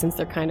 gingerly, since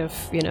they're kind of,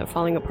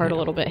 falling apart a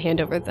little bit,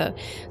 hand over the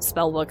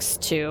spell books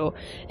to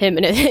him.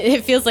 And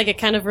it feels like a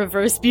kind of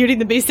reverse Beauty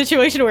and the Beast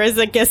situation, where it's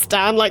like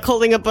Gaston, like,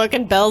 holding a book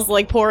and Belle's,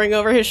 like, pouring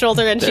over his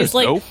shoulder, and There's she's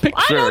like, no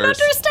pictures. I don't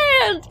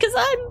understand, because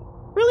I'm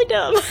really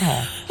dumb.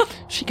 Oh,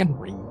 she can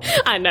read.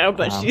 I know,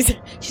 but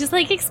she's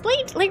like,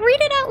 explain, like,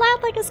 read it out loud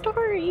like a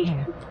story.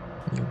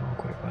 You won't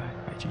quite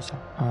by Jesus.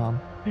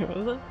 What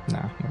was it?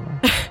 No, you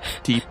won't.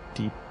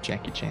 Deep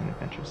Jackie Chan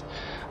adventures.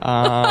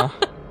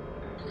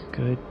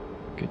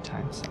 Good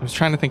times. I was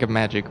trying to think of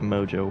magic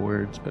mojo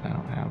words, but I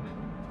don't have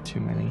too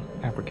many.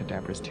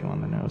 Abracadabra's too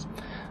on the nose.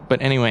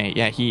 But anyway,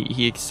 yeah,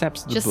 he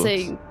accepts the Just books.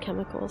 say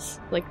chemicals,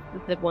 like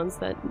the ones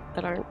that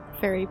aren't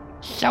very...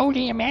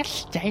 Sodium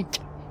acetate.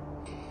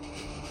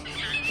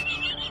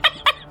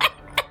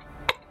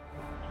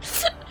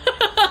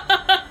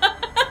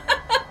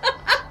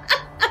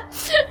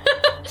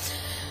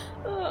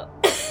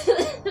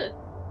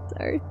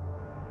 Sorry.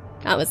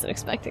 I wasn't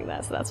expecting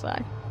that, so that's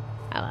why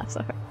I laughed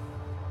so hard.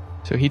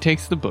 So he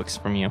takes the books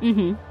from you.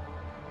 Mm-hmm.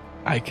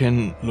 I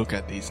can look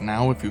at these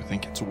now if you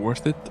think it's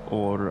worth it,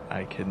 or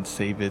I can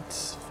save it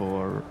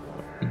for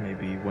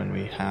maybe when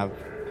we have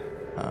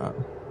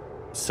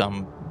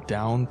some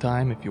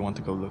downtime. If you want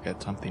to go look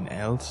at something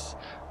else,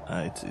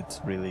 it's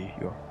really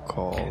your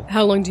call.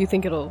 How long do you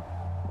think it'll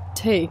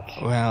take?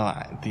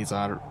 Well, these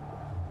are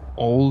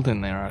old,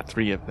 and there are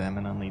 3 of them,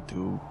 and I'll need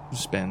to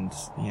spend,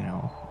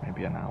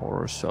 maybe an hour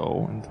or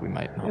so, and we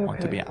might not want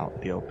to be out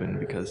in the open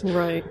because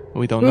Right.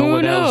 we don't know Who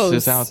what else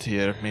is knows? out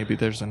here. Maybe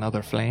there's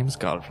another flame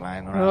skull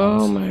flying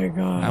around. Oh my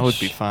gosh. That would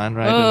be fun,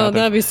 right? Oh,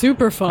 that'd be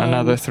super fun.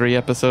 Another 3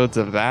 episodes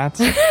of that.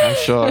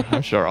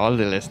 I'm sure all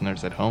the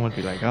listeners at home would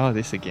be like, "Oh,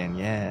 this again?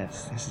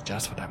 Yes, this is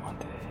just what I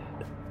wanted."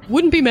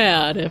 Wouldn't be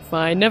mad if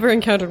I never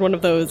encountered one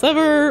of those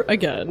ever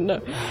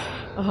again.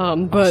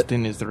 But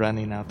Austin is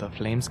running out of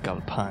flame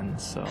skull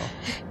puns, so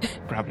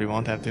probably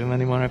won't have too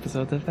many more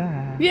episodes of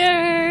that.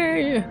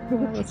 yay!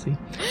 Let's see.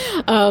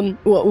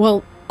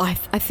 Well, I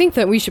think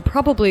that we should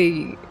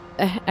probably,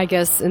 I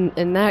guess,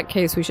 in that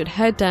case, we should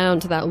head down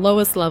to that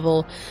lowest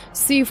level,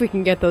 see if we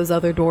can get those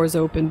other doors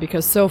open,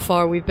 because so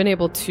far we've been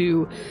able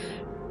to,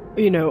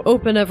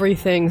 open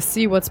everything,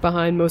 see what's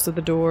behind most of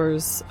the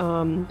doors,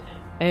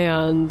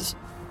 and,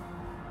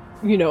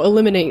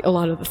 eliminate a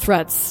lot of the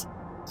threats.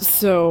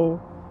 So,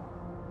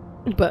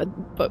 but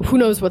who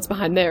knows what's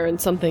behind there,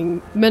 and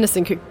something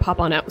menacing could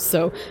pop on out,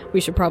 so we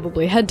should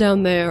probably head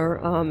down there,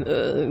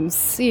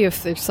 see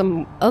if there's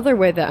some other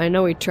way. That I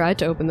know we tried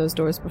to open those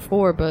doors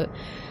before, but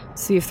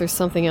see if there's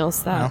something else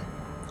that...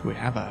 Well, we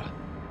have a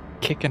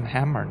kick and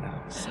hammer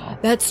now, so...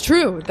 That's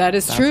true.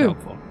 That's true.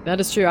 helpful. That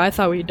is true. I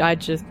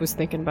just was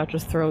thinking about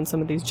just throwing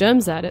some of these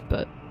gems at it,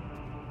 but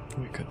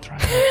We could try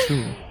that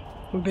too.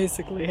 we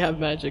basically have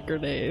magic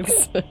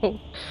grenades, so...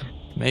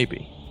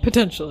 Maybe.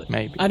 Potentially.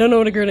 Maybe. I don't know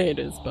what a grenade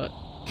is, but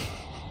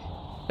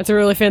it's a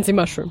really fancy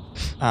mushroom.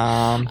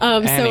 Anyway,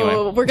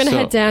 So we're gonna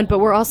head down, but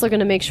we're also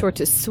gonna make sure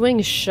to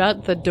swing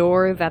shut the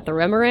door that the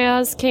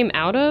Remoraz came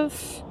out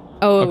of.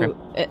 Oh,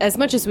 as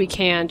much as we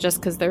can, just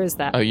because there is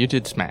that. Oh, you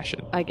did smash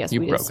it. I guess you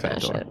we did broke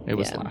that smash door. it. It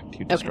was Yeah. locked.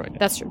 You destroyed Okay, it.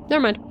 that's true.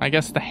 Never mind. I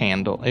guess the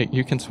handle.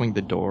 You can swing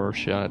the door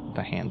shut.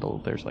 The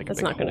handle, there's like That's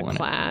a not big going hole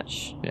to in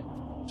clatch. it.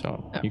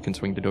 So Oh. you can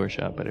swing the door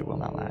shut, but it will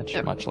not latch,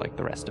 Okay. much like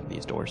the rest of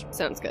these doors.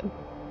 Sounds good.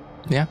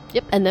 Yeah.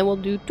 Yep, and then we'll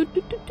do.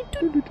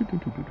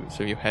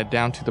 So you head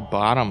down to the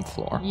bottom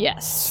floor.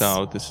 Yes.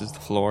 So this is the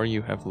floor.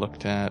 You have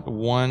looked at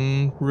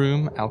 1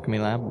 room, alchemy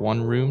lab,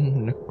 1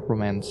 room,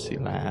 necromancy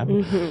lab.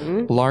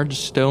 Mm-hmm. Large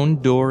stone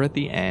door at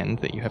the end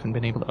that you haven't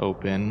been able to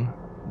open.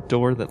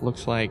 Door that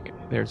looks like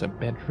there's a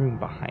bedroom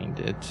behind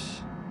it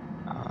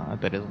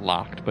that is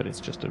locked, but it's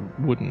just a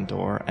wooden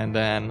door. And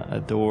then a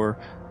door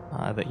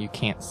that you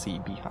can't see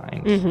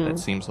behind. Mhm. That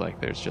seems like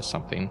there's just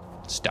something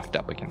stuffed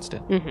up against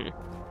it. Mm-hmm.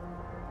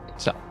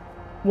 So,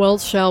 Well,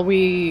 shall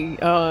we?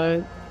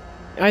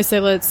 I say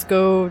let's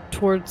go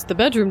towards the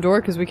bedroom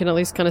door because we can at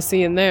least kind of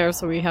see in there,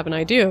 so we have an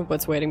idea of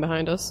what's waiting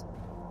behind us,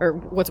 or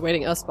what's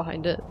waiting us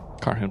behind it.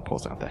 Carhoon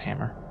pulls out the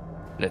hammer.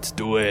 Let's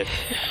do it.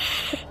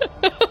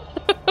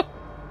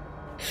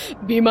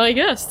 Be my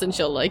guest, and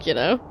she'll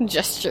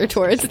gesture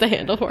towards the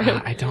handle for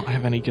him. I don't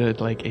have any good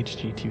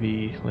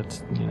HGTV.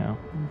 Let's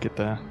get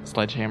the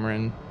sledgehammer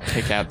and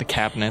take out the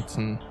cabinets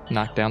and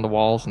knock down the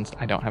walls. And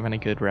I don't have any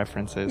good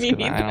references. Me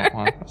 'Cause I don't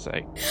want to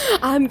say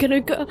I'm gonna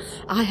go.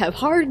 I have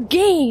hard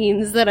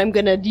gains that I'm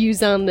gonna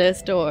use on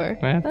this door.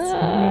 that's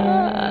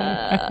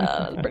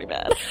Pretty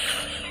bad.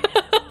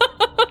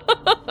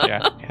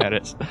 yeah, it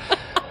is.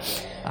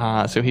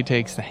 So he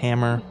takes the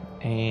hammer,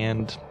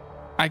 and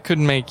I could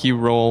make you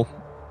roll,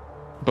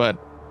 but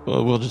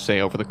Well, we'll just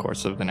say over the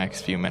course of the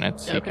next few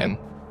minutes, you Okay. can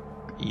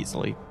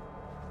easily...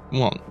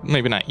 Well,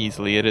 maybe not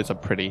easily. It's a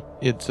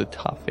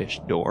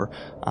toughish door.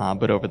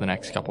 But over the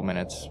next couple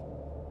minutes,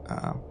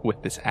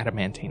 with this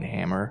adamantine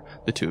hammer,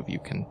 the two of you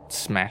can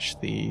smash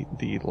the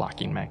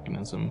locking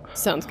mechanism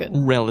Sounds good.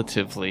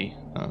 relatively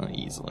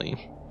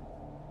easily.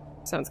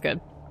 Sounds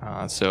good.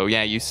 So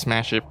yeah, you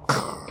smash it,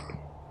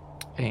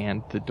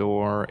 and the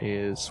door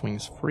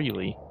swings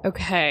freely.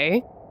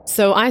 Okay.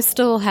 So I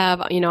still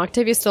have,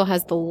 Octavia still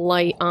has the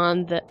light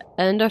on the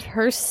end of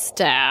her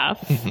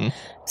staff. Mm-hmm.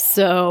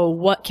 So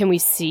what can we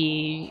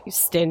see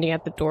standing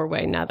at the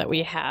doorway now that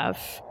we have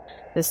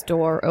this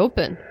door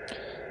open?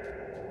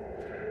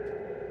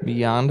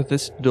 Beyond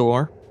this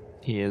door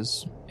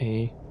is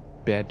a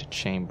bed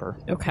chamber.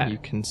 Okay. You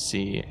can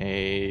see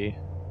a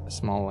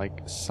small,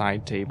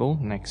 side table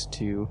next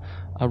to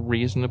a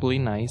reasonably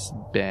nice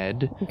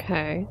bed,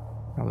 Okay.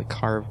 probably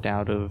carved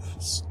out of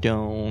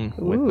stone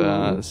with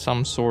Ooh.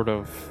 some sort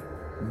of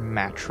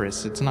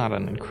mattress. It's not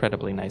an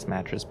incredibly nice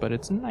mattress, but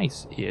it's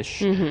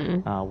nice-ish,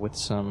 Mm-hmm.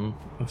 with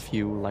a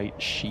few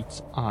light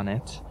sheets on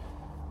it.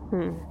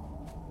 Hmm.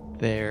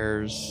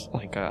 There's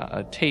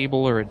a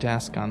table or a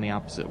desk on the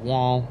opposite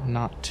wall,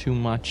 not too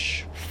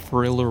much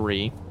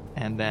frillery.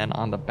 And then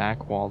on the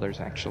back wall, there's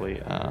actually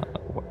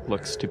what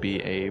looks to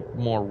be a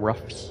more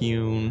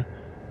rough-hewn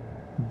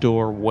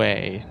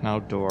doorway. Now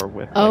door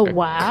with Oh, a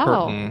wow.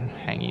 curtain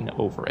hanging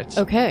over it.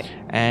 Okay.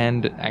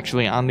 And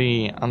actually on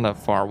the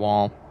far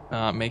wall,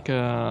 make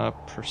a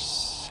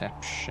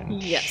perception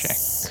check.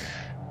 Yes.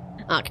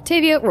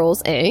 Octavia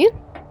rolls a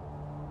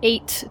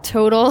 8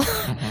 total,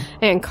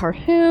 and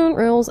Carhoon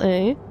rolls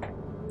a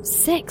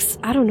 6.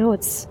 I don't know.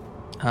 It's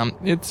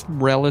It's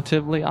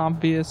relatively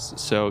obvious,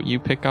 so you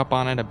pick up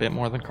on it a bit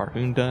more than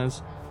Carhoon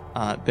does.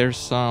 There's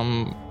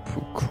some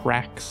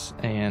cracks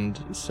and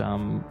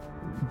some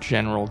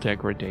general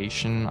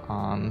degradation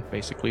on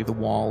basically the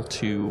wall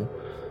to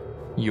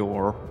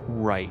your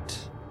right,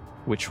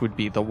 which would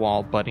be the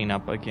wall butting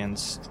up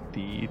against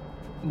the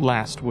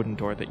last wooden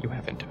door that you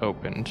haven't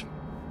opened.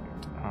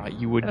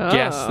 You would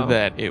guess Oh.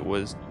 that it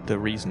was the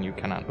reason you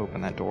cannot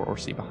open that door or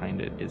see behind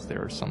it is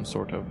there some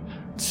sort of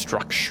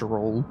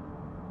structural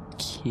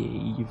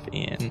cave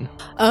in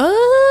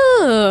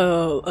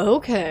Oh,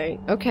 okay.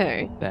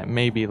 Okay. that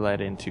maybe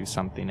led into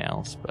something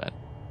else, but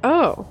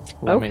Oh,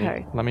 let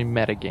okay. me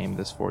metagame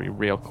this for you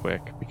real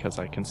quick because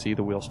I can see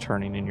the wheels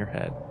turning in your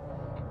head.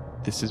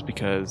 This is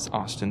because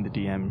Austin, the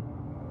DM,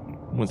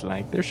 was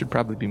like, there should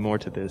probably be more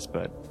to this,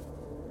 but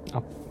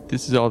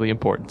this is all the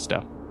important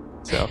stuff.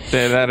 So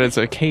that is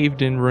a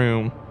caved-in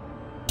room.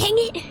 Dang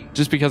it!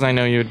 Just because I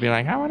know you would be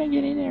like, I want to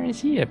get in there and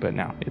see it, but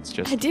no, it's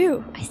just I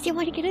do. I still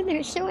want to get in there.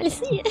 I still want to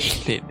see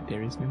it.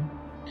 there is no.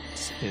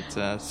 It's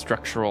a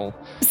structural.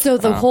 So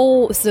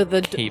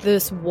the cave.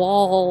 this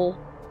wall.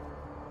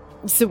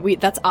 So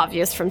that's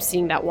obvious from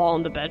seeing that wall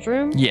in the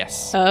bedroom.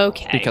 Yes.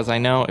 Okay. Because I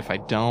know if I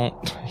don't,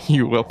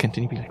 you will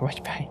continue to be like, what's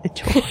behind the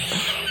door?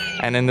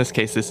 And in this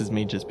case, this is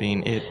me just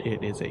being,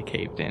 it is a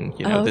caved in.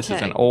 This is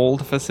Okay. an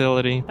old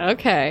facility.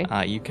 Okay.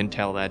 You can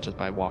tell that just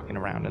by walking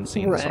around and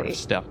seeing the sort of Right.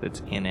 stuff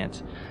that's in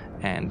it.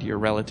 And you're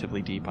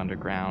relatively deep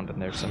underground,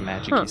 and there's some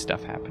magic-y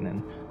stuff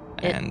happening.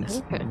 And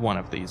Okay. one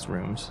of these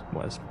rooms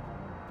was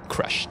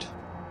crushed.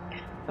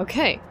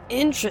 Okay,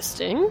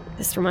 interesting.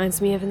 This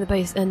reminds me of in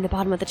the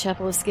bottom of the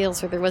Chapel of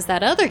Scales where there was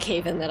that other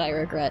cave-in that I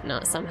regret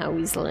not somehow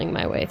weaseling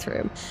my way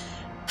through.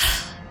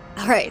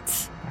 All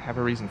right. I have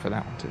a reason for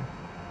that one, too.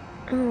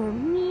 Oh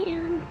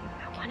man,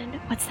 I want to know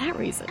what's that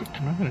reason.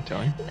 I'm not going to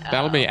tell you.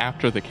 That'll be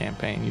after the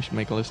campaign. You should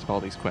make a list of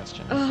all these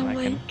questions, Oh and I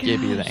my can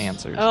give you the gosh.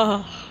 answers.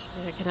 Oh,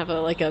 I can have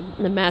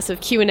a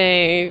massive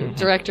Q&A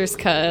director's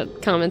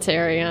cut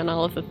commentary on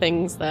all of the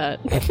things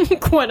that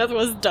Gwyneth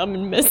was dumb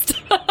and missed.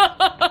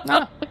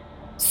 Ah.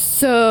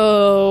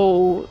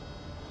 So,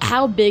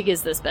 how big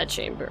is this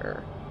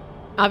bedchamber?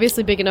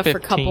 Obviously big enough for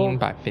a 15 couple,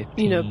 by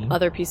 15.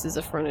 other pieces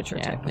of furniture.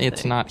 Yeah, type of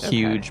it's thing. not Okay.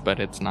 huge, but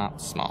it's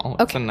not small.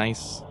 It's Okay. a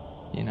nice,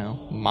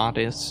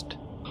 modest,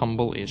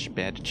 humble-ish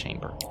bed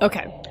chamber.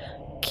 Okay.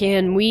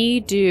 Can we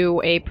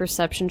do a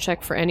perception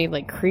check for any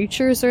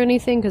creatures or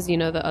anything? Because the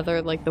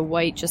other the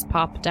white just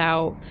popped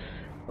out,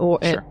 or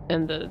Sure.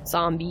 and the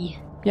zombie.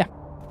 Yeah.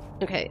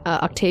 Okay.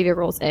 Octavia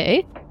rolls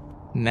a.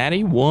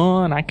 Natty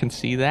 1, I can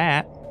see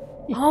that.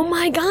 Oh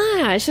my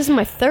gosh! This is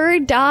my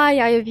third die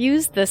I have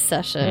used this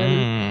session.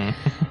 Mm.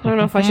 I don't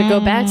know if I should go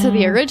back to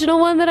the original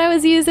one that I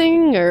was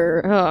using or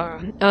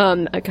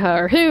a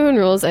Carhoon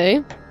rolls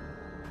a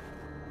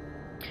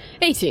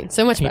 18.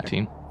 So much better.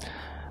 18.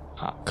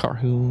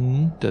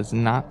 Carhoon does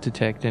not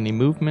detect any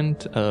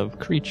movement of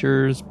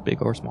creatures,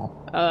 big or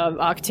small.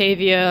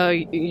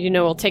 Octavia,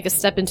 will take a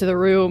step into the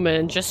room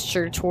and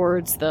gesture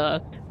towards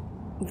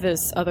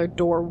this other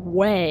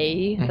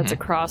doorway that's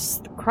across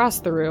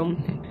the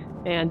room,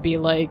 and be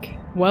like,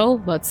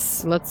 "Well,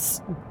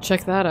 let's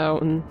check that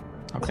out and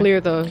Okay.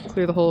 clear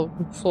the whole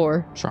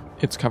floor." Sure.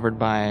 It's covered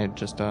by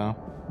just a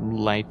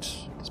light,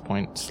 at this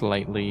point,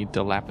 slightly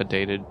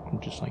dilapidated,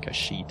 just like a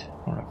sheet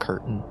or a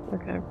curtain.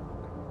 Okay.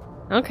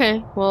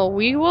 Okay. Well,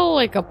 we will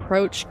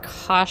approach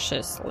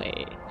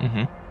cautiously.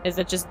 Mm-hmm.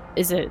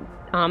 Is it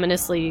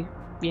ominously,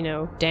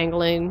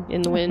 dangling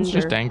in the wind? It's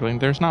just dangling.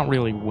 There's not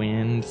really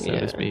wind, so Yeah,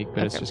 to speak,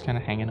 but it's okay. just kind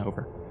of hanging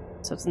over.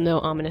 So it's no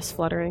ominous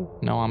fluttering.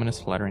 No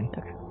ominous fluttering.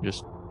 Okay.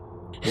 Just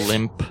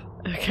limp.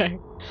 Okay.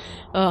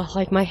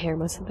 Like my hair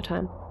most of the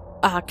time.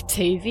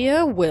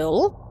 Octavia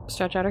will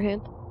stretch out her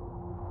hand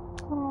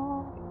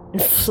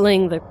and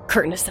fling the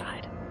curtain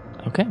aside.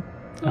 Okay.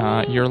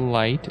 Your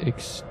light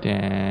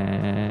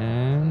extends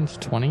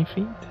 20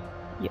 feet?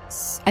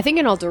 Yes. I think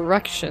in all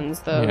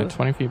directions, though. Yeah,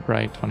 20 feet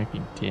bright, 20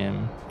 feet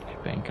dim. I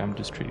think I'm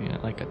just treating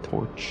it like a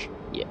torch.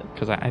 Yeah.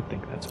 Because I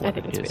think that's what I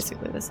think it it's is.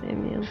 basically the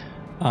same,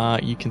 yeah.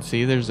 You can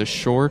see there's a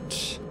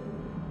short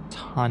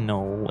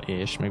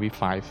tunnel-ish, maybe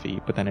 5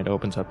 feet, but then it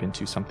opens up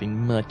into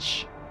something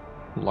much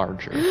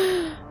larger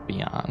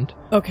beyond.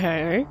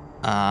 Okay.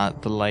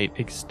 The light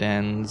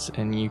extends,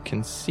 and you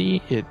can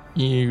see it.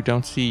 You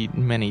don't see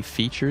many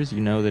features.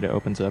 You know that it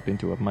opens up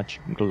into a much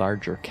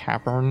larger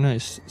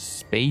cavernous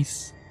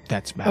space.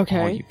 That's about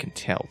all you can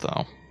tell,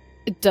 though.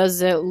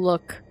 Does it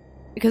look...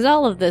 Because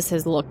all of this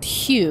has looked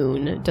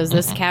hewn. Does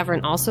this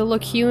cavern also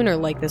look hewn, or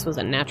like this was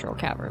a natural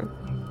cavern?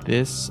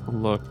 This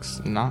looks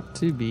not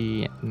to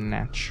be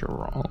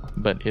natural,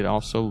 but it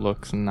also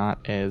looks not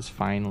as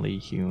finely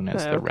hewn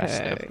as the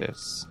rest of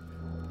this.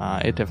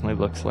 It definitely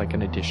looks like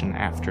an addition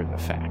after the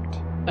fact.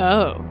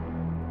 Oh.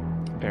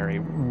 Very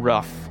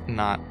rough,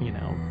 not,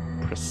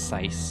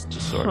 precise,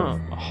 just sort of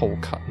a hole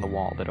cut in the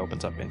wall that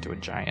opens up into a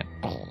giant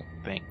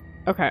thing.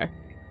 Okay.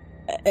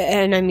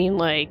 And I mean,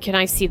 can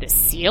I see the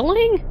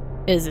ceiling?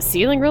 Is the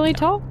ceiling really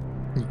tall?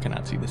 You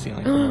cannot see the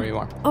ceiling from where you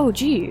are. Oh,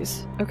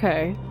 geez.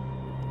 Okay.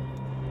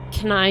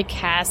 Can I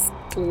cast...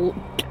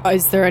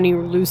 Is there any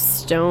loose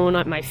stone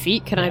at my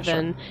feet? Can I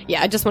then... Sure.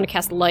 Yeah, I just want to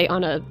cast light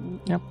on a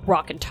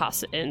rock and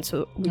toss it in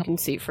so we can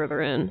see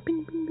further in.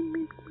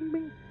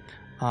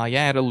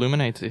 Yeah, it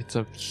illuminates. It's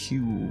a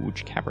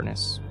huge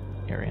cavernous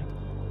area.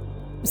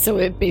 So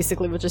it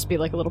basically would just be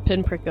like a little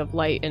pinprick of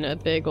light in a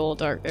big old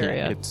dark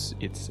area. Yeah,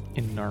 it's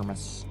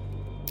enormous.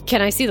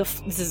 Can I see the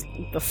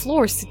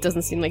floor?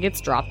 Doesn't seem like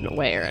it's dropping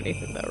away or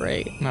anything, though,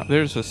 right? No,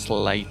 there's a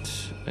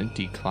slight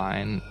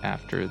decline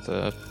after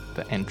the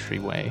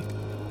entryway,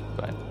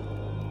 but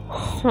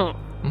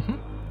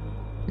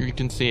you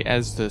can see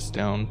as the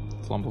stone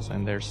flumbles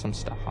in, there's some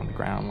stuff on the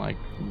ground, like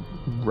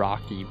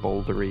rocky,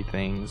 bouldery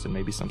things, and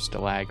maybe some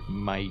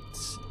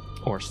stalagmites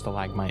or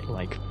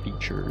stalagmite-like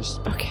features.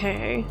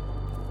 Okay.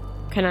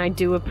 Can I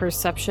do a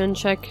perception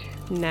check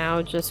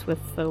now, just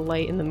with the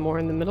light in the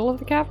middle of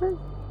the cavern?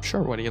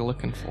 Sure, what are you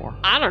looking for?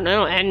 I don't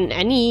know, and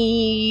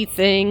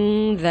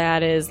anything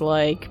that is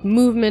like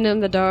movement in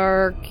the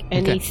dark,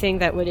 anything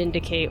that would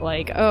indicate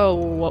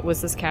what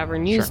was this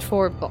cavern used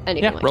for?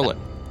 Anything like roll that.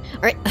 it. All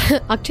right,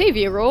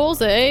 Octavia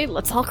rolls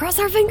let's all cross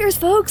our fingers,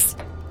 folks.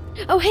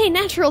 Oh, hey,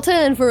 natural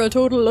 10 for a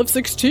total of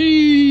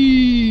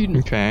 16.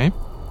 Okay.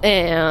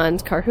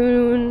 And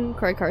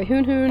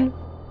Carhoon,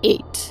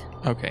 8.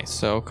 Okay,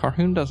 so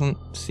Carhoon doesn't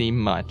see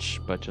much,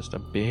 but just a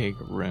big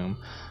room.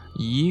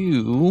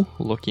 You,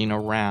 looking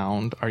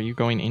around, are you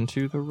going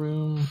into the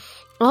room?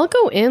 I'll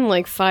go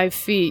in 5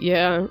 feet,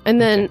 yeah. And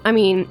then, I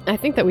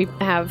think that we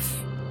have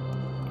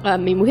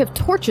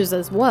torches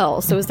as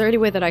well, so is there any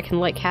way that I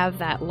can, have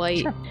that light?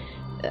 Sure.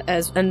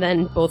 And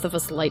then both of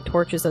us light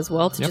torches as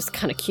well to just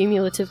kind of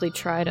cumulatively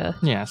try to...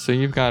 Yeah, so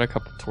you've got a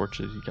couple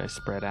torches, you guys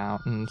spread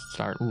out and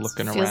start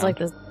looking around. Feels like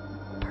this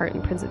part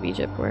in Prince of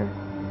Egypt where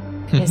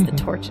he has the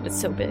torch and it's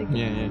so big.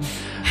 Yeah.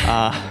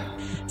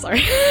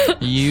 Sorry.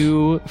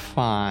 You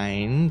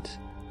find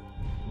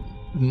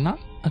not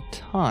a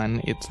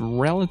ton. It's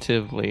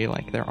relatively,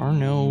 there are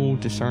no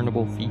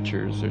discernible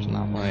features. There's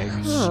not,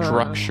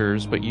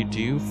 structures, but you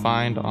do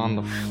find on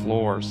the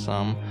floor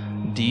some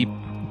deep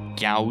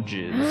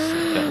gouges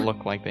that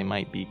look like they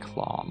might be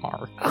claw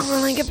marks. Oh,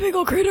 like a big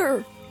old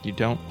critter! You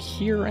don't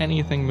hear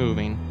anything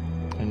moving,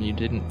 and you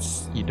don't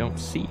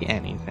see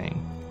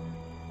anything.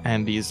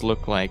 And these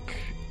look like,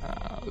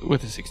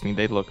 with a 16,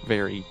 they look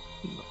very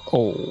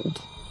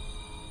old.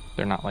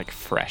 They're not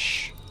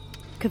fresh.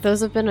 Could those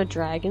have been a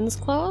dragon's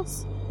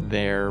claws?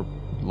 They're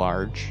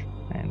large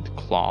and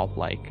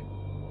claw-like,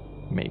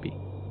 maybe.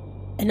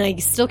 And I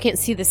still can't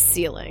see the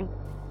ceiling.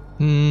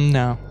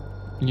 No.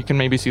 You can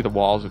maybe see the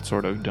walls. It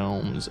sort of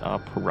domes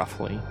up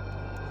roughly.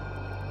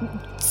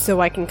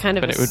 So I can kind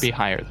of... But it would be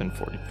higher than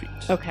 40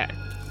 feet. Okay.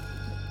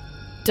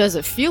 Does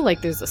it feel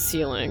like there's a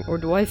ceiling, or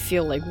do I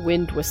feel like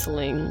wind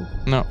whistling?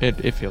 No,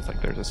 it feels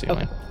like there's a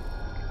ceiling. Okay.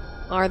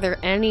 Are there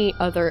any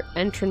other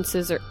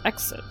entrances or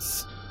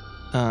exits?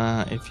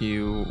 If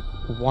you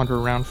wander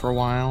around for a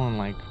while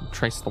and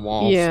trace the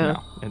walls,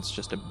 no. It's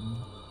just a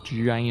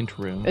giant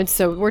room. And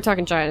so we're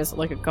talking giant, is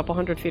it a couple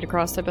 100 feet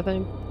across type of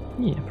thing?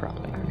 Yeah,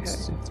 probably. Okay.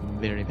 It's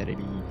very, very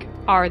big.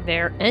 Are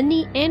there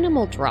any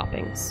animal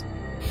droppings?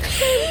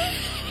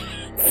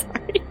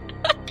 Sorry.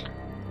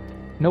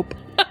 Nope.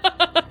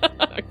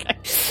 Okay.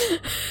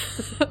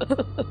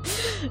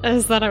 I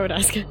just thought I would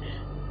ask it.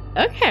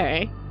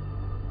 Okay.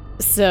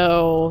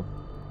 So,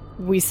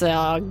 we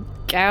saw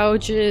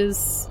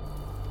gouges.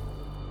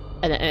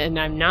 And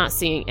I'm not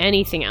seeing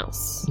anything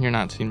else. You're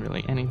not seeing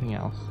really anything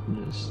else.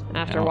 Just,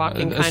 After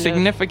walking a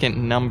significant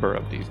number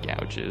of these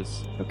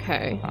gouges.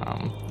 Okay.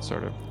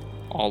 Sort of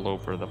all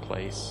over the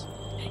place.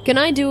 Can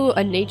I do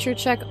a nature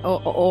check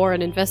or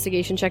an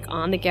investigation check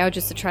on the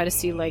gouges to try to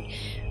see, like,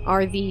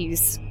 are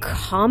these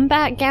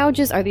combat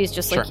gouges? Are these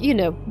just, like,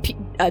 Sure.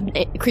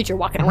 a creature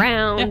walking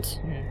around?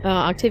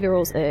 Yeah. Octavia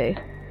rolls a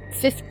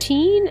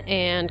 15,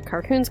 and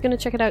Carcoon's gonna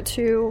check it out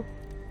too.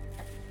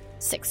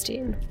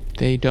 16.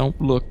 They don't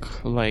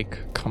look like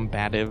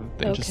combative.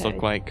 They just Okay.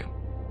 look like,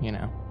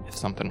 if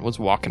something was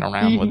walking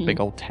around with big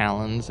old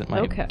talons, it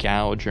might Okay.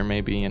 gouge or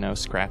maybe,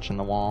 scratch in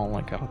the wall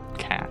like a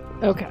cat.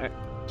 Okay.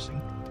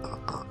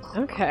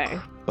 Okay.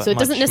 But So it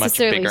doesn't much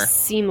necessarily bigger.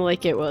 seem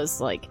like it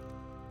was, like,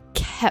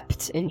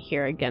 kept in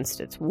here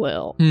against its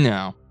will.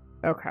 No.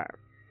 Okay.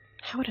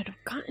 How would it have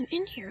gotten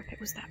in here if it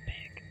was that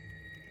big?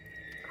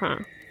 Huh.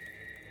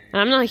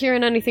 And I'm not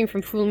hearing anything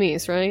from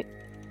Fulmis, right?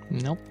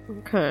 Nope.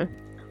 Okay.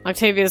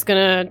 Octavia's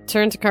gonna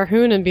turn to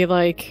Carhoon and be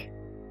like...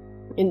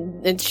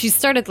 And she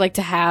started, like,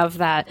 to have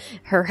that...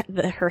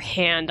 Her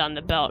hand on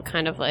the belt,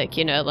 kind of like,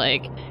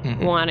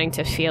 Mhm. wanting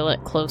to feel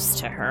it close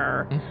to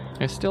her.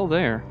 It's still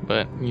there,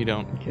 but you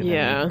don't get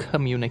Yeah. any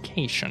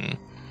communication.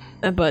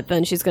 But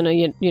then she's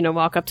gonna,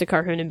 walk up to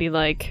Carhoon and be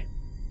like...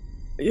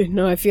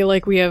 I feel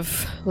like we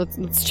have...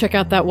 Let's check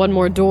out that one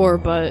more door,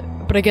 but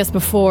I guess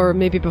before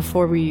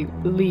we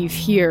leave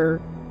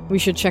here, we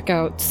should check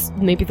out...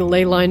 Maybe the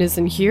ley line is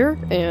in here?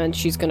 And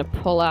she's gonna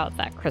pull out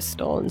that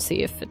crystal and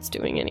see if it's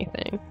doing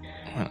anything.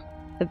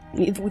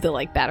 With the,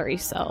 like, battery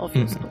cell.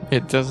 or something.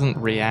 It doesn't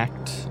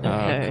react.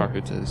 Okay.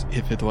 Carhoon says,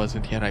 if it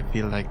wasn't here, I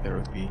feel like there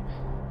would be...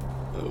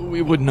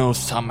 We would know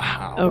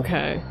somehow.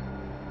 Okay.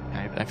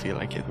 I feel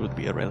like it would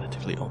be a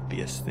relatively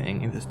obvious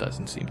thing, and this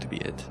doesn't seem to be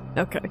it.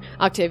 Okay.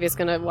 Octavia's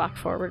gonna walk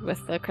forward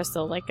with the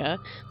crystal like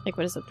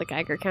what is it, the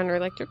Geiger counter,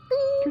 like...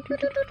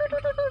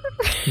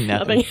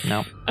 Nothing.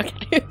 No.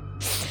 Okay.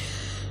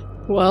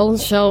 Well,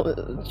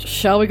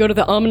 shall we go to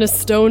the ominous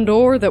stone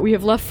door that we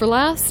have left for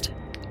last?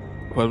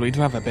 Well, we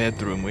do have a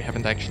bedroom we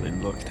haven't actually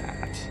looked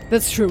at.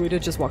 That's true, we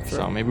did just walk through.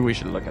 So maybe we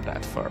should look at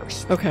that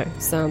first. Okay,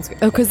 sounds good.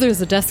 Oh, because there's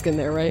a desk in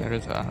there, right? There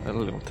is a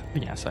little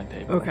side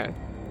table. Okay.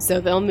 So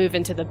they'll move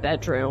into the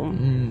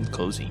bedroom.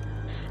 Cozy.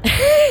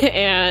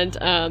 And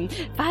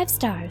 5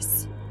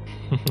 stars.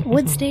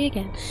 Would stay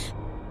again.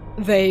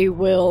 They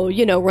will,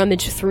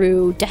 rummage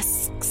through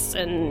desks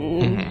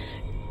and,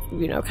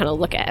 Mhm. kind of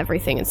look at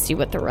everything and see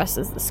what the rest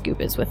of the scoop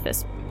is with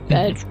this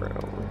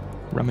bedroom.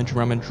 Rummage.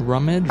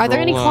 Are there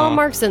any claw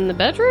marks in the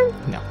bedroom?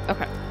 No.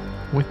 Okay.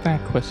 With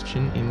that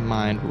question in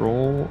mind,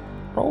 roll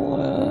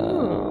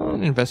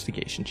an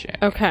investigation check.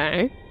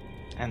 Okay.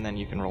 And then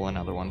you can roll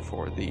another one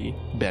for the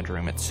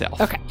bedroom itself.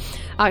 Okay.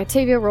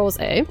 Octavia rolls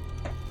a...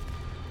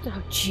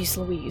 Oh, jeez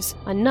Louise.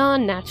 A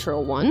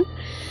non-natural one.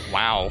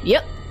 Wow.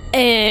 Yep.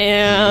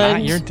 And...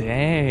 Not your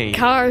day.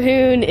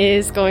 Carhoon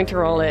is going to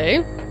roll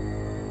a...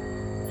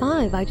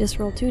 5. I just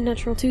rolled 2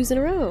 natural 2s in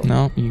a row.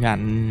 No, you got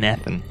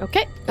nothing.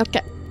 Okay.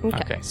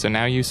 Okay, so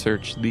now you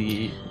search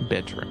the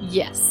bedroom.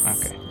 Yes.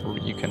 Okay,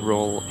 you can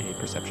roll a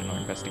perception or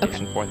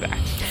investigation for that.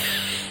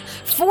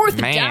 Fourth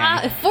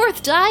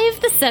die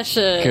of the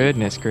session.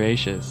 Goodness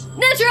gracious.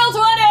 Natural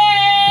 20!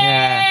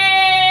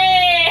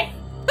 Yeah.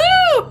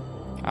 Woo!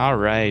 All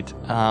right.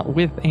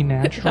 With a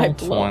natural I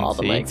blow all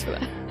the 20. mics for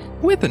that.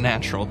 With a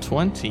natural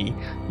 20,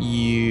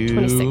 you...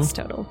 26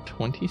 total.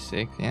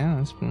 26, yeah,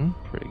 that's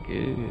pretty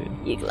good.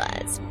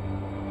 Eagle-eyes.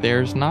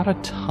 There's not a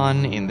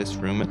ton in this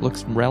room. It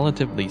looks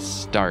relatively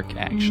stark,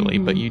 actually,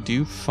 but you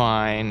do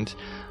find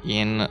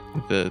in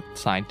the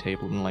side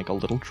table, in like a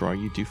little drawer,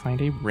 you do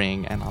find a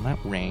ring, and on that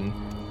ring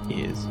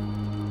is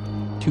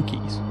 2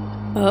 keys.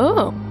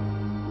 Oh.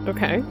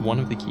 Okay. One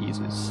of the keys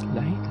is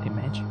slightly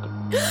magical.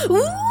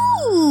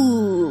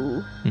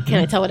 Ooh! Can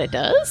I tell what it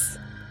does?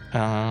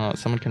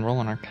 Someone can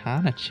roll an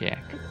Arcana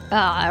check.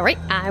 Alright,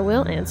 I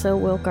will, and so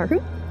will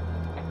Garhu.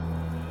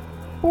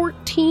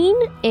 14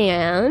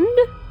 and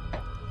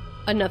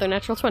another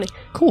natural 20.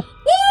 Cool.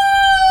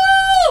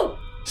 Woo!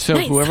 So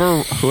Nice.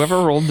 whoever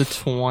rolled the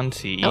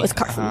 20, That was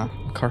Carhoon.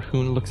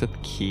 Carhoon looks at the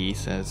key,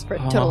 says, For a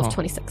total of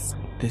 26.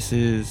 This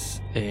is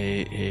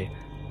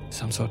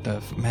some sort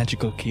of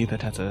magical key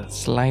that has a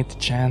slight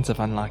chance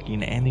of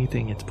unlocking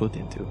anything it's put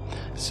into.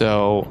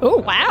 So, Oh,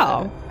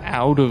 wow.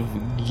 out of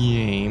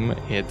game,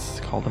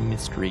 it's called a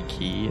mystery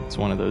key. It's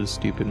one of those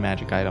stupid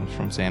magic items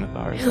from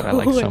Xanathars that I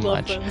like so love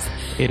much. those.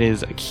 It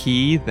is a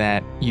key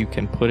that you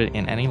can put it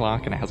in any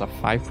lock, and it has a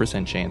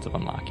 5% chance of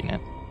unlocking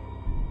it.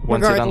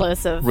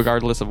 Regardless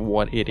of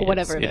what it is.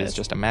 whatever it It is is.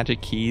 just a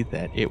magic key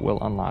that it will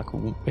unlock.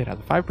 It has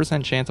a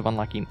 5% chance of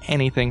unlocking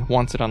anything.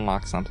 Once it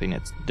unlocks something,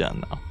 it's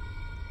done, though.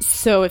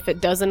 So if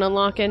it doesn't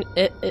unlock it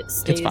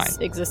stays fine.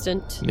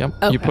 existent? Yep.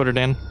 Okay. You put it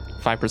in,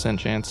 5%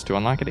 chance to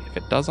unlock it. If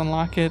it does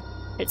unlock it,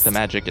 It's the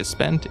magic is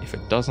spent. If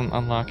it doesn't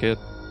unlock it,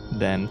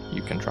 then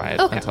you can try it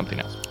Okay. on something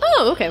else.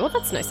 Oh, okay. Well,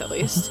 that's nice at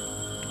least.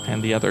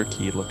 And the other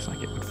key looks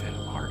like it would fit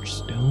a large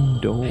stone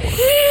door.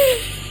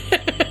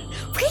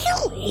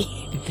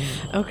 Really?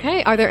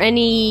 Okay. Are there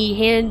any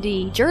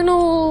handy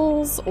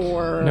journals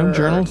or No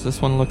journals.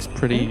 This one looks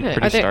pretty Okay. Are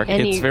pretty there stark.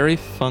 any- It's very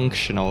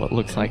functional. It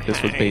looks like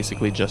this was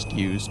basically just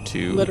used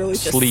to Literally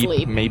just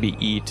sleep. maybe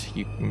eat.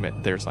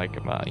 There's like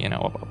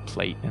a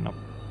plate and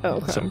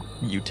some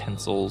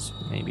utensils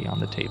maybe on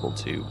the table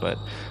too, but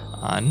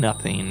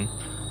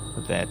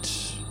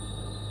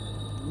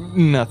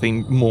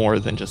nothing more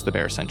than just the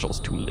bare essentials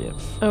to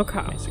live.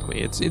 Okay.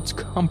 Basically, it's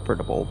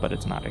comfortable, but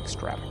it's not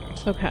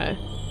extravagant. Okay.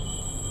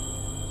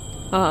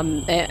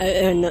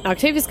 And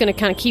Octavia's going to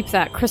kind of keep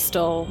that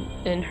crystal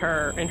in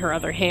her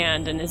other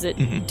hand, and is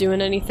it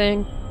doing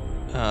anything?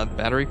 The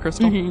battery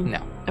crystal? Mhm.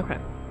 No. Okay.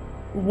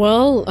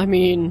 Well, I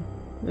mean,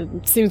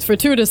 it seems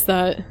fortuitous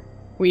that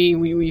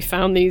we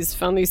found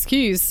these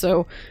keys.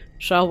 So,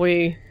 shall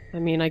we? I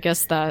mean, I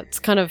guess that's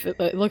kind of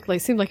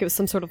seemed like it was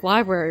some sort of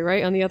library,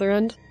 right, on the other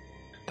end.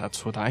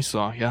 That's what I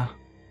saw. Yeah.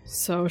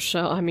 So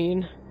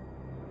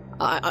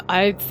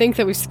I think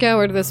that we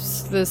scoured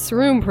this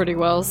room pretty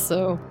well.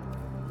 So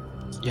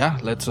Yeah.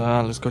 Let's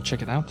go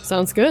check it out.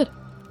 sounds good.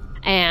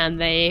 And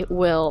they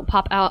will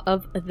pop out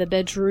of the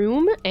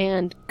bedroom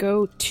and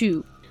go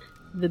to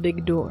the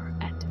big door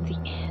at the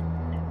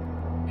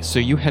end. So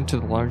you head to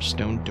the large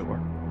stone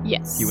door.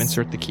 Yes. You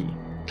insert the key.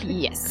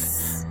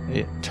 Yes.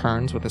 It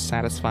turns with a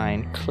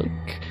satisfying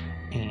click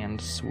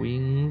and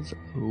swings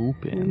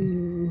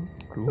open.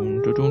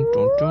 Dun, dun, dun,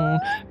 dun, dun.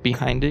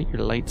 Behind it,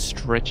 your light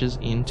stretches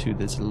into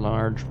this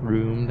large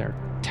room. There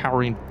are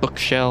towering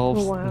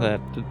bookshelves Wow.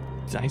 that,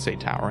 I say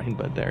towering,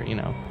 but they're,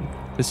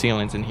 the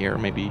ceilings in here are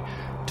maybe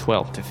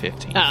 12 to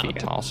 15 feet okay.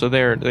 tall. So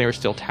they're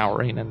still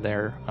towering, and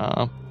they're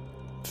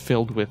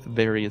filled with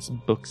various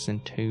books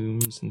and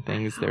tomes and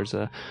things. There's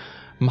a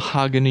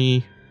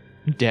mahogany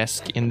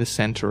desk in the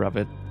center of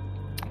it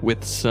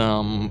with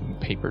some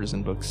papers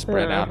and books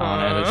spread out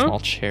on it, a small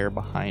chair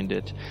behind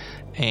it,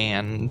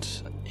 and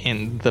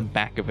in the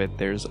back of it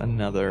there's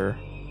another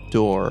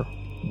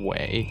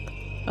doorway.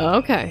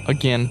 Okay.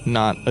 Again,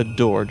 not a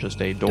door,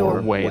 just a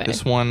doorway. Doorway.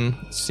 This one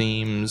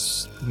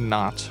seems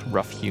not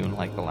rough-hewn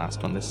like the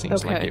last one. This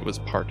seems like Okay. it was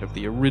part of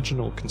the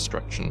original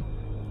construction.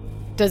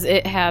 Does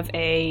it have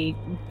a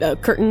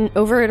curtain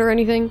over it or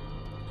anything?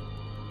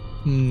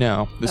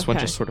 No, this one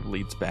Okay. just sort of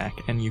leads back,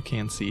 and you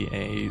can see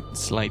a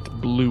slight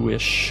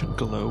bluish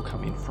glow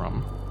coming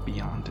from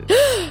beyond it.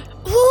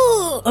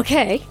 Ooh,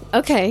 okay.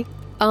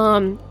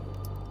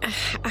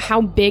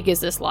 How big is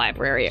this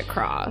library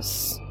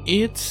across?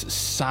 It's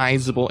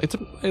sizable.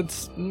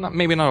 It's not,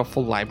 maybe not a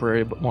full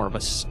library, but more of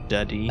a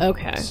study.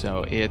 Okay.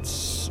 So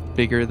it's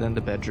bigger than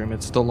the bedroom.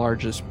 It's the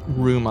largest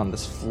room on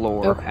this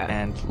floor, Okay.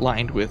 and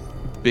lined with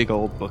big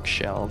old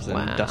bookshelves and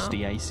Wow.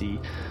 dusty, icy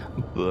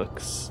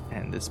books,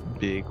 and this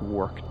big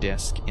work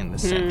desk in the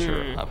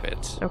center of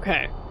it.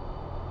 Okay.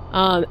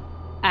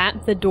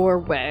 At the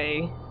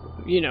doorway,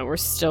 we're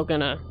still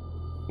gonna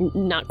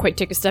not quite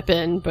take a step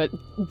in, but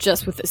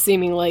just with it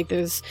seeming like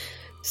there's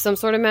some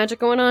sort of magic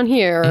going on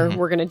here,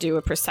 we're gonna do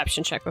a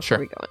perception check before Sure.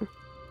 we go in.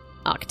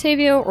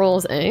 Octavio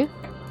rolls an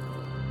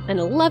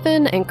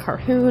 11, and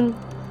Carhoon.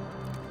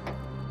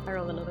 I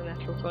rolled another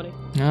natural 20.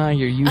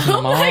 You're using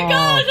them all. I'm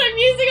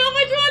using all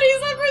my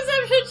 20s on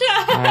perception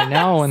checks! I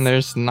know, and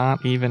there's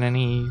not even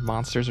any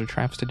monsters or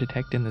traps to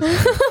detect in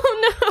this game.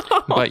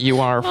 Oh no! But you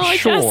are I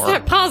sure. gotta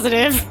start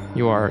positive.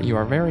 You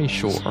are very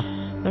sure.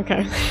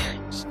 Okay.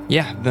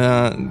 Yeah,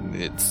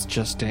 it's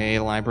just a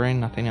library,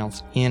 nothing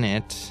else in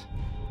it.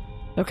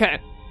 Okay.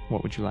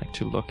 What would you like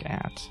to look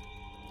at?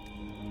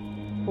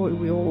 We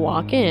will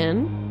walk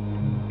in,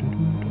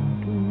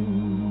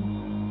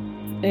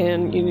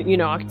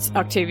 and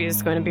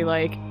Octavia's going to be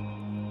like,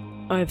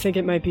 I think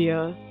it might be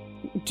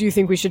do you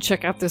think we should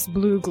check out this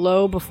blue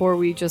glow before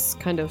we just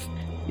kind of,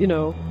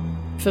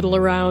 fiddle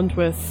around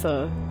with,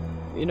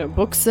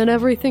 books and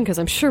everything? Because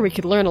I'm sure we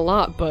could learn a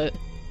lot, but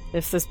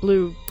if this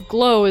blue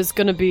glow is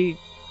going to be,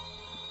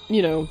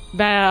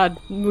 bad,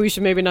 we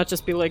should maybe not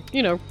just be like,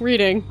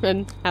 reading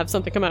and have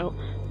something come out.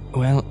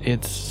 Well,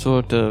 it's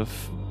sort of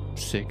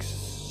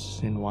 6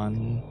 in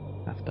one,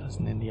 half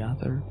dozen in the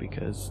other,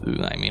 because,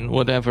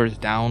 whatever's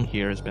down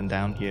here has been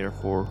down here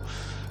for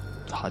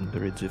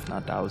hundreds, if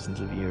not thousands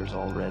of years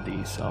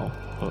already, so,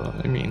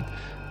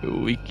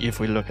 if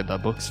we look at the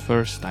books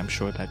first, I'm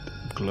sure that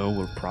glow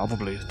will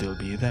probably still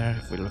be there.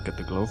 If we look at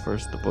the glow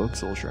first, the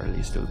books will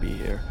surely still be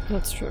here.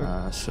 That's true.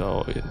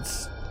 So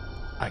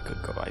I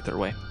could go either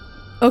way.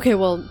 Okay,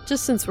 well,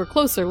 just since we're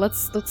closer,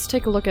 let's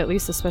take a look at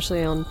least,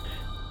 especially on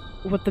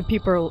what the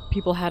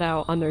people had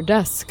out on their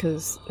desks,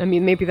 because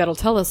maybe that'll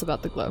tell us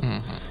about the glow.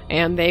 Mm-hmm.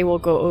 And they will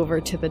go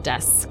over to the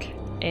desk,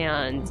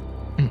 and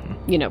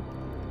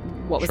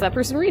what was Sure. that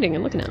person reading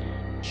and looking at?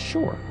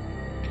 Sure.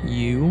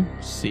 You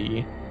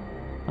see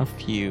a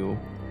few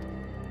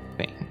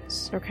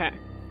things. Okay.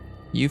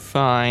 You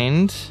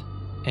find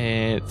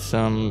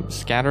some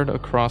scattered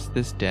across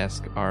this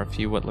desk are a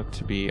few what look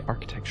to be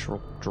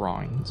architectural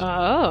drawings.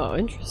 Oh,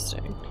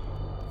 interesting.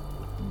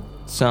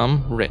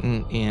 Some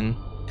written in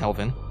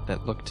Elven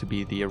that look to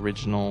be the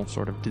original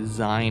sort of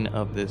design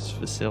of this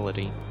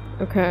facility.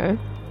 Okay.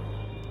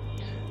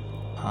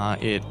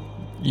 It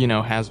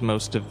has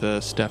most of the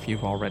stuff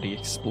you've already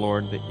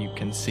explored that you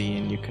can see,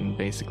 and you can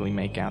basically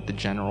make out the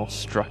general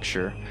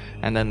structure.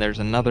 And then there's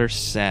another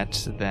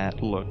set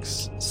that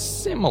looks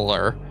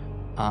similar,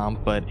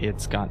 but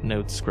it's got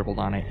notes scribbled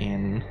on it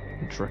in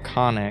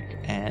Draconic,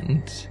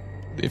 and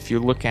if you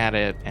look at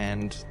it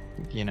and,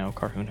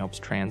 Carhoon helps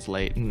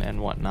translate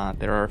and whatnot,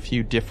 there are a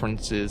few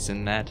differences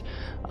in that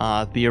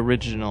the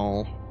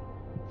original...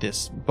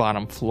 This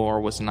bottom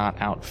floor was not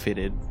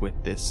outfitted with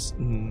this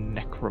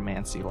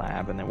necromancy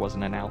lab, and there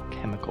wasn't an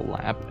alchemical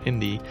lab in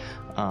the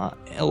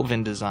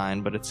elven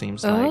design, but it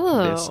seems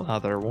like this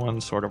other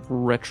one sort of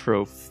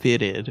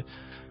retrofitted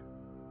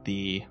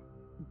the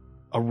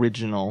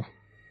original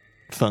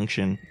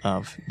function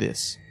of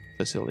this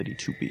facility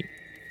to be.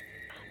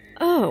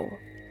 Oh.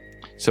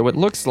 So it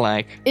looks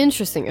like...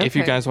 Interesting, okay. If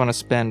you guys want to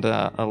spend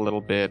a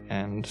little bit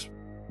and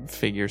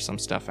figure some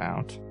stuff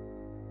out.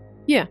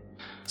 Yeah.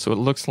 So it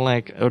looks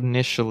like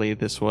initially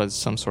this was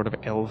some sort of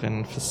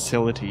elven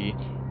facility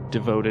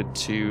devoted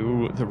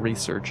to the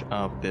research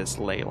of this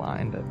ley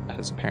line that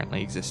has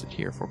apparently existed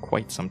here for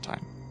quite some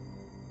time.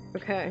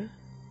 Okay.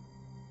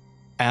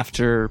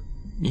 After,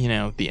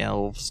 the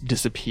elves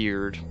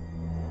disappeared,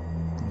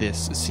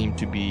 this seemed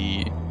to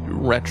be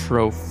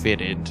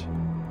retrofitted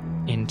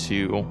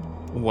into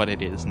what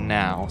it is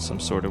now, some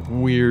sort of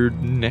weird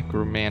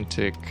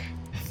necromantic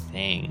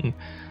thing.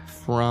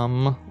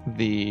 From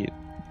the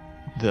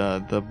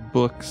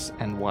books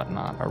and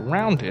whatnot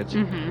around it,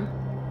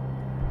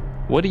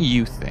 what do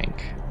you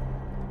think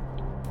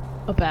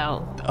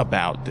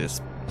about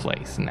this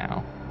place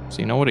now? So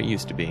you know what it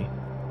used to be,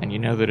 and you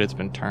know that it's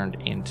been turned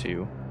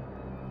into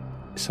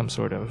some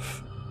sort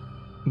of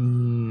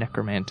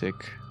necromantic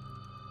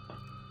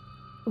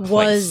place.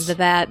 Was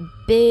that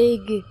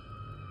big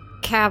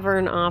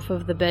cavern off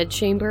of the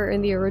bedchamber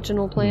in the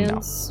original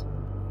plans?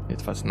 No,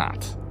 it was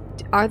not.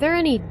 Are there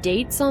any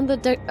dates on the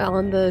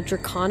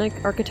Draconic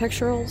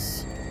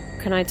architecturals?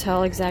 Can I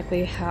tell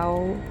exactly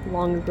how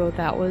long ago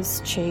that was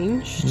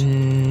changed?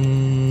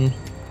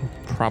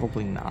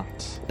 Probably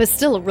not. But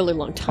still a really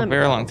long time ago. A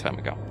very long time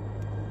ago.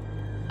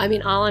 I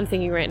mean, all I'm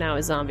thinking right now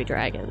is zombie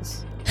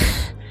dragons.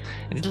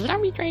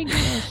 Zombie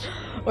dragons!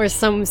 Or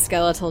some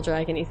skeletal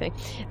dragon-y thing.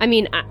 I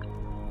mean,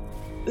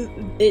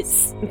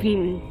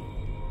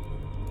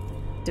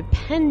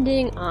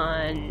 depending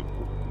on...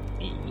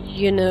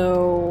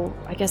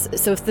 I guess,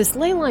 so if this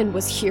ley line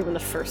was here when the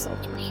first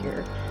elves were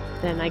here,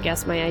 then I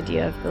guess my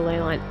idea of the ley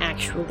line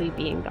actually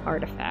being the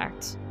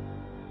artifact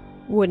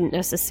wouldn't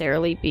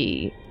necessarily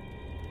be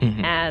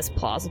as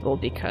plausible,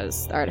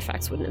 because the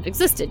artifacts wouldn't have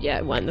existed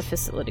yet when the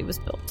facility was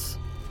built.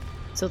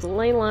 So the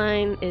ley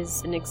line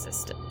is in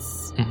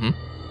existence.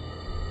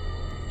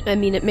 I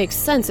mean, it makes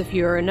sense if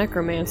you're a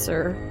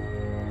necromancer.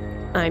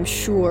 I'm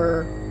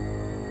sure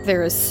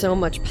there is so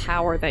much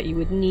power that you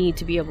would need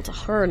to be able to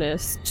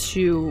harness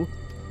to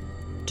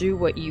do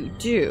what you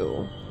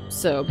do.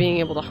 So being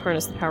able to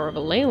harness the power of a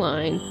ley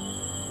line,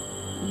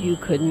 you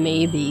could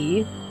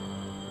maybe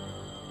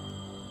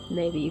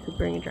you could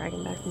bring a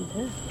dragon back from the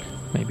dead.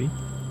 Maybe.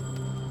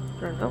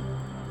 I don't know.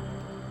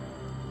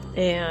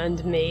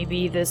 And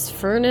maybe this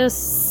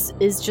furnace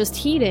is just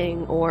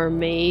heating, or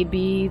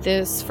maybe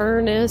this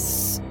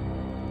furnace...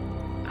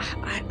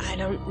 I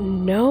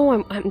don't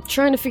know. I'm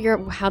trying to figure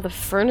out how the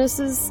furnace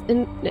is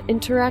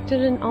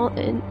interacted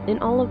in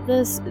all of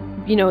this.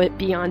 It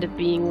beyond it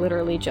being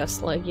literally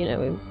just like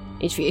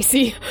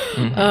HVAC,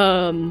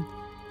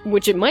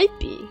 which it might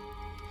be.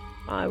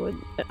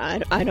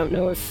 I don't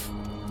know if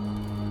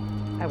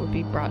I would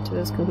be brought to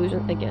those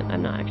conclusions. Again,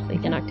 I'm not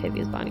actually in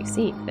Octavia's body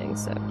seeing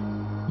things, so.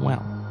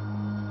 Well,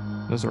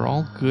 those are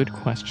all good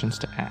questions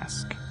to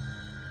ask,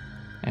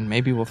 and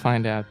maybe we'll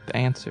find out the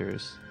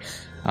answers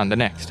on the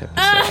next episode.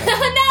 No,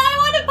 I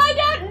want to find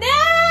out now!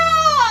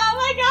 Oh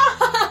my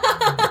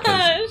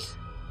gosh!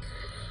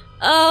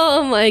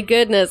 Oh my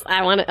goodness,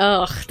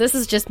 this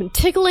has just been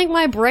tickling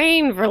my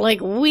brain for like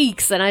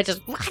weeks, and I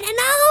don't know!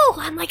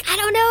 I'm like, I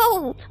don't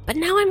know! But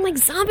now I'm like,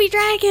 zombie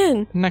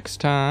dragon! Next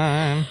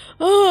time.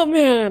 Oh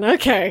man,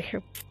 okay.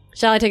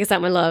 Shall I take us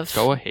out, my love?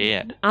 Go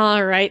ahead.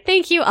 All right.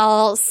 Thank you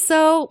all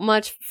so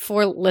much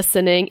for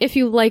listening. If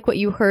you like what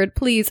you heard,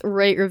 please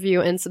rate,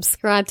 review, and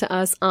subscribe to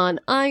us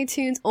on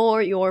iTunes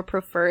or your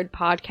preferred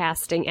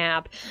podcasting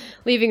app.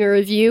 Leaving a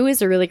review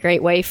is a really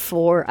great way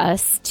for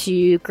us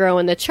to grow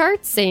in the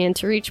charts and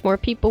to reach more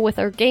people with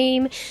our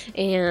game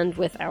and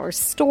with our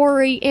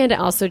story. And it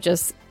also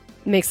just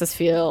makes us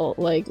feel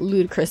like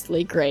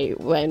ludicrously great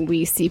when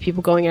we see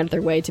people going out of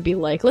their way to be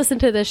like, listen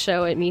to this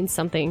show. It means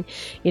something,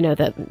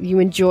 that you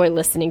enjoy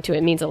listening to. It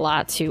means a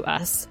lot to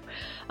us.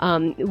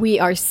 We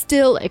are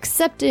still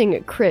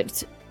accepting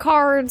crit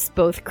cards,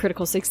 both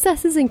critical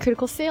successes and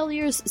critical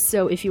failures.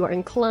 So if you are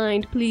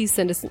inclined, please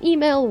send us an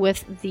email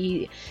with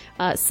the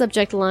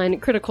subject line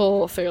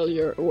critical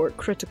failure or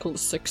critical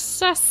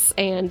success,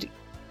 and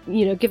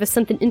give us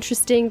something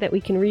interesting that we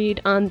can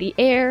read on the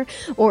air.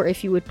 Or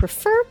if you would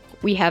prefer,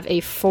 we have a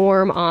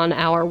form on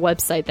our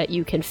website that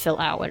you can fill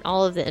out, and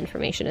all of the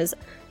information is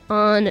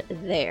on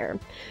there.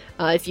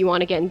 If you want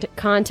to get in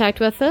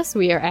contact with us,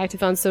 we are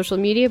active on social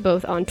media,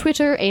 both on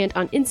Twitter and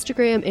on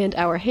Instagram, and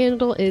our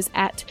handle is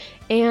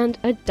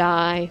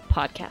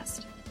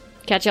 @AndADiePodcast.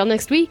 Catch y'all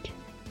next week.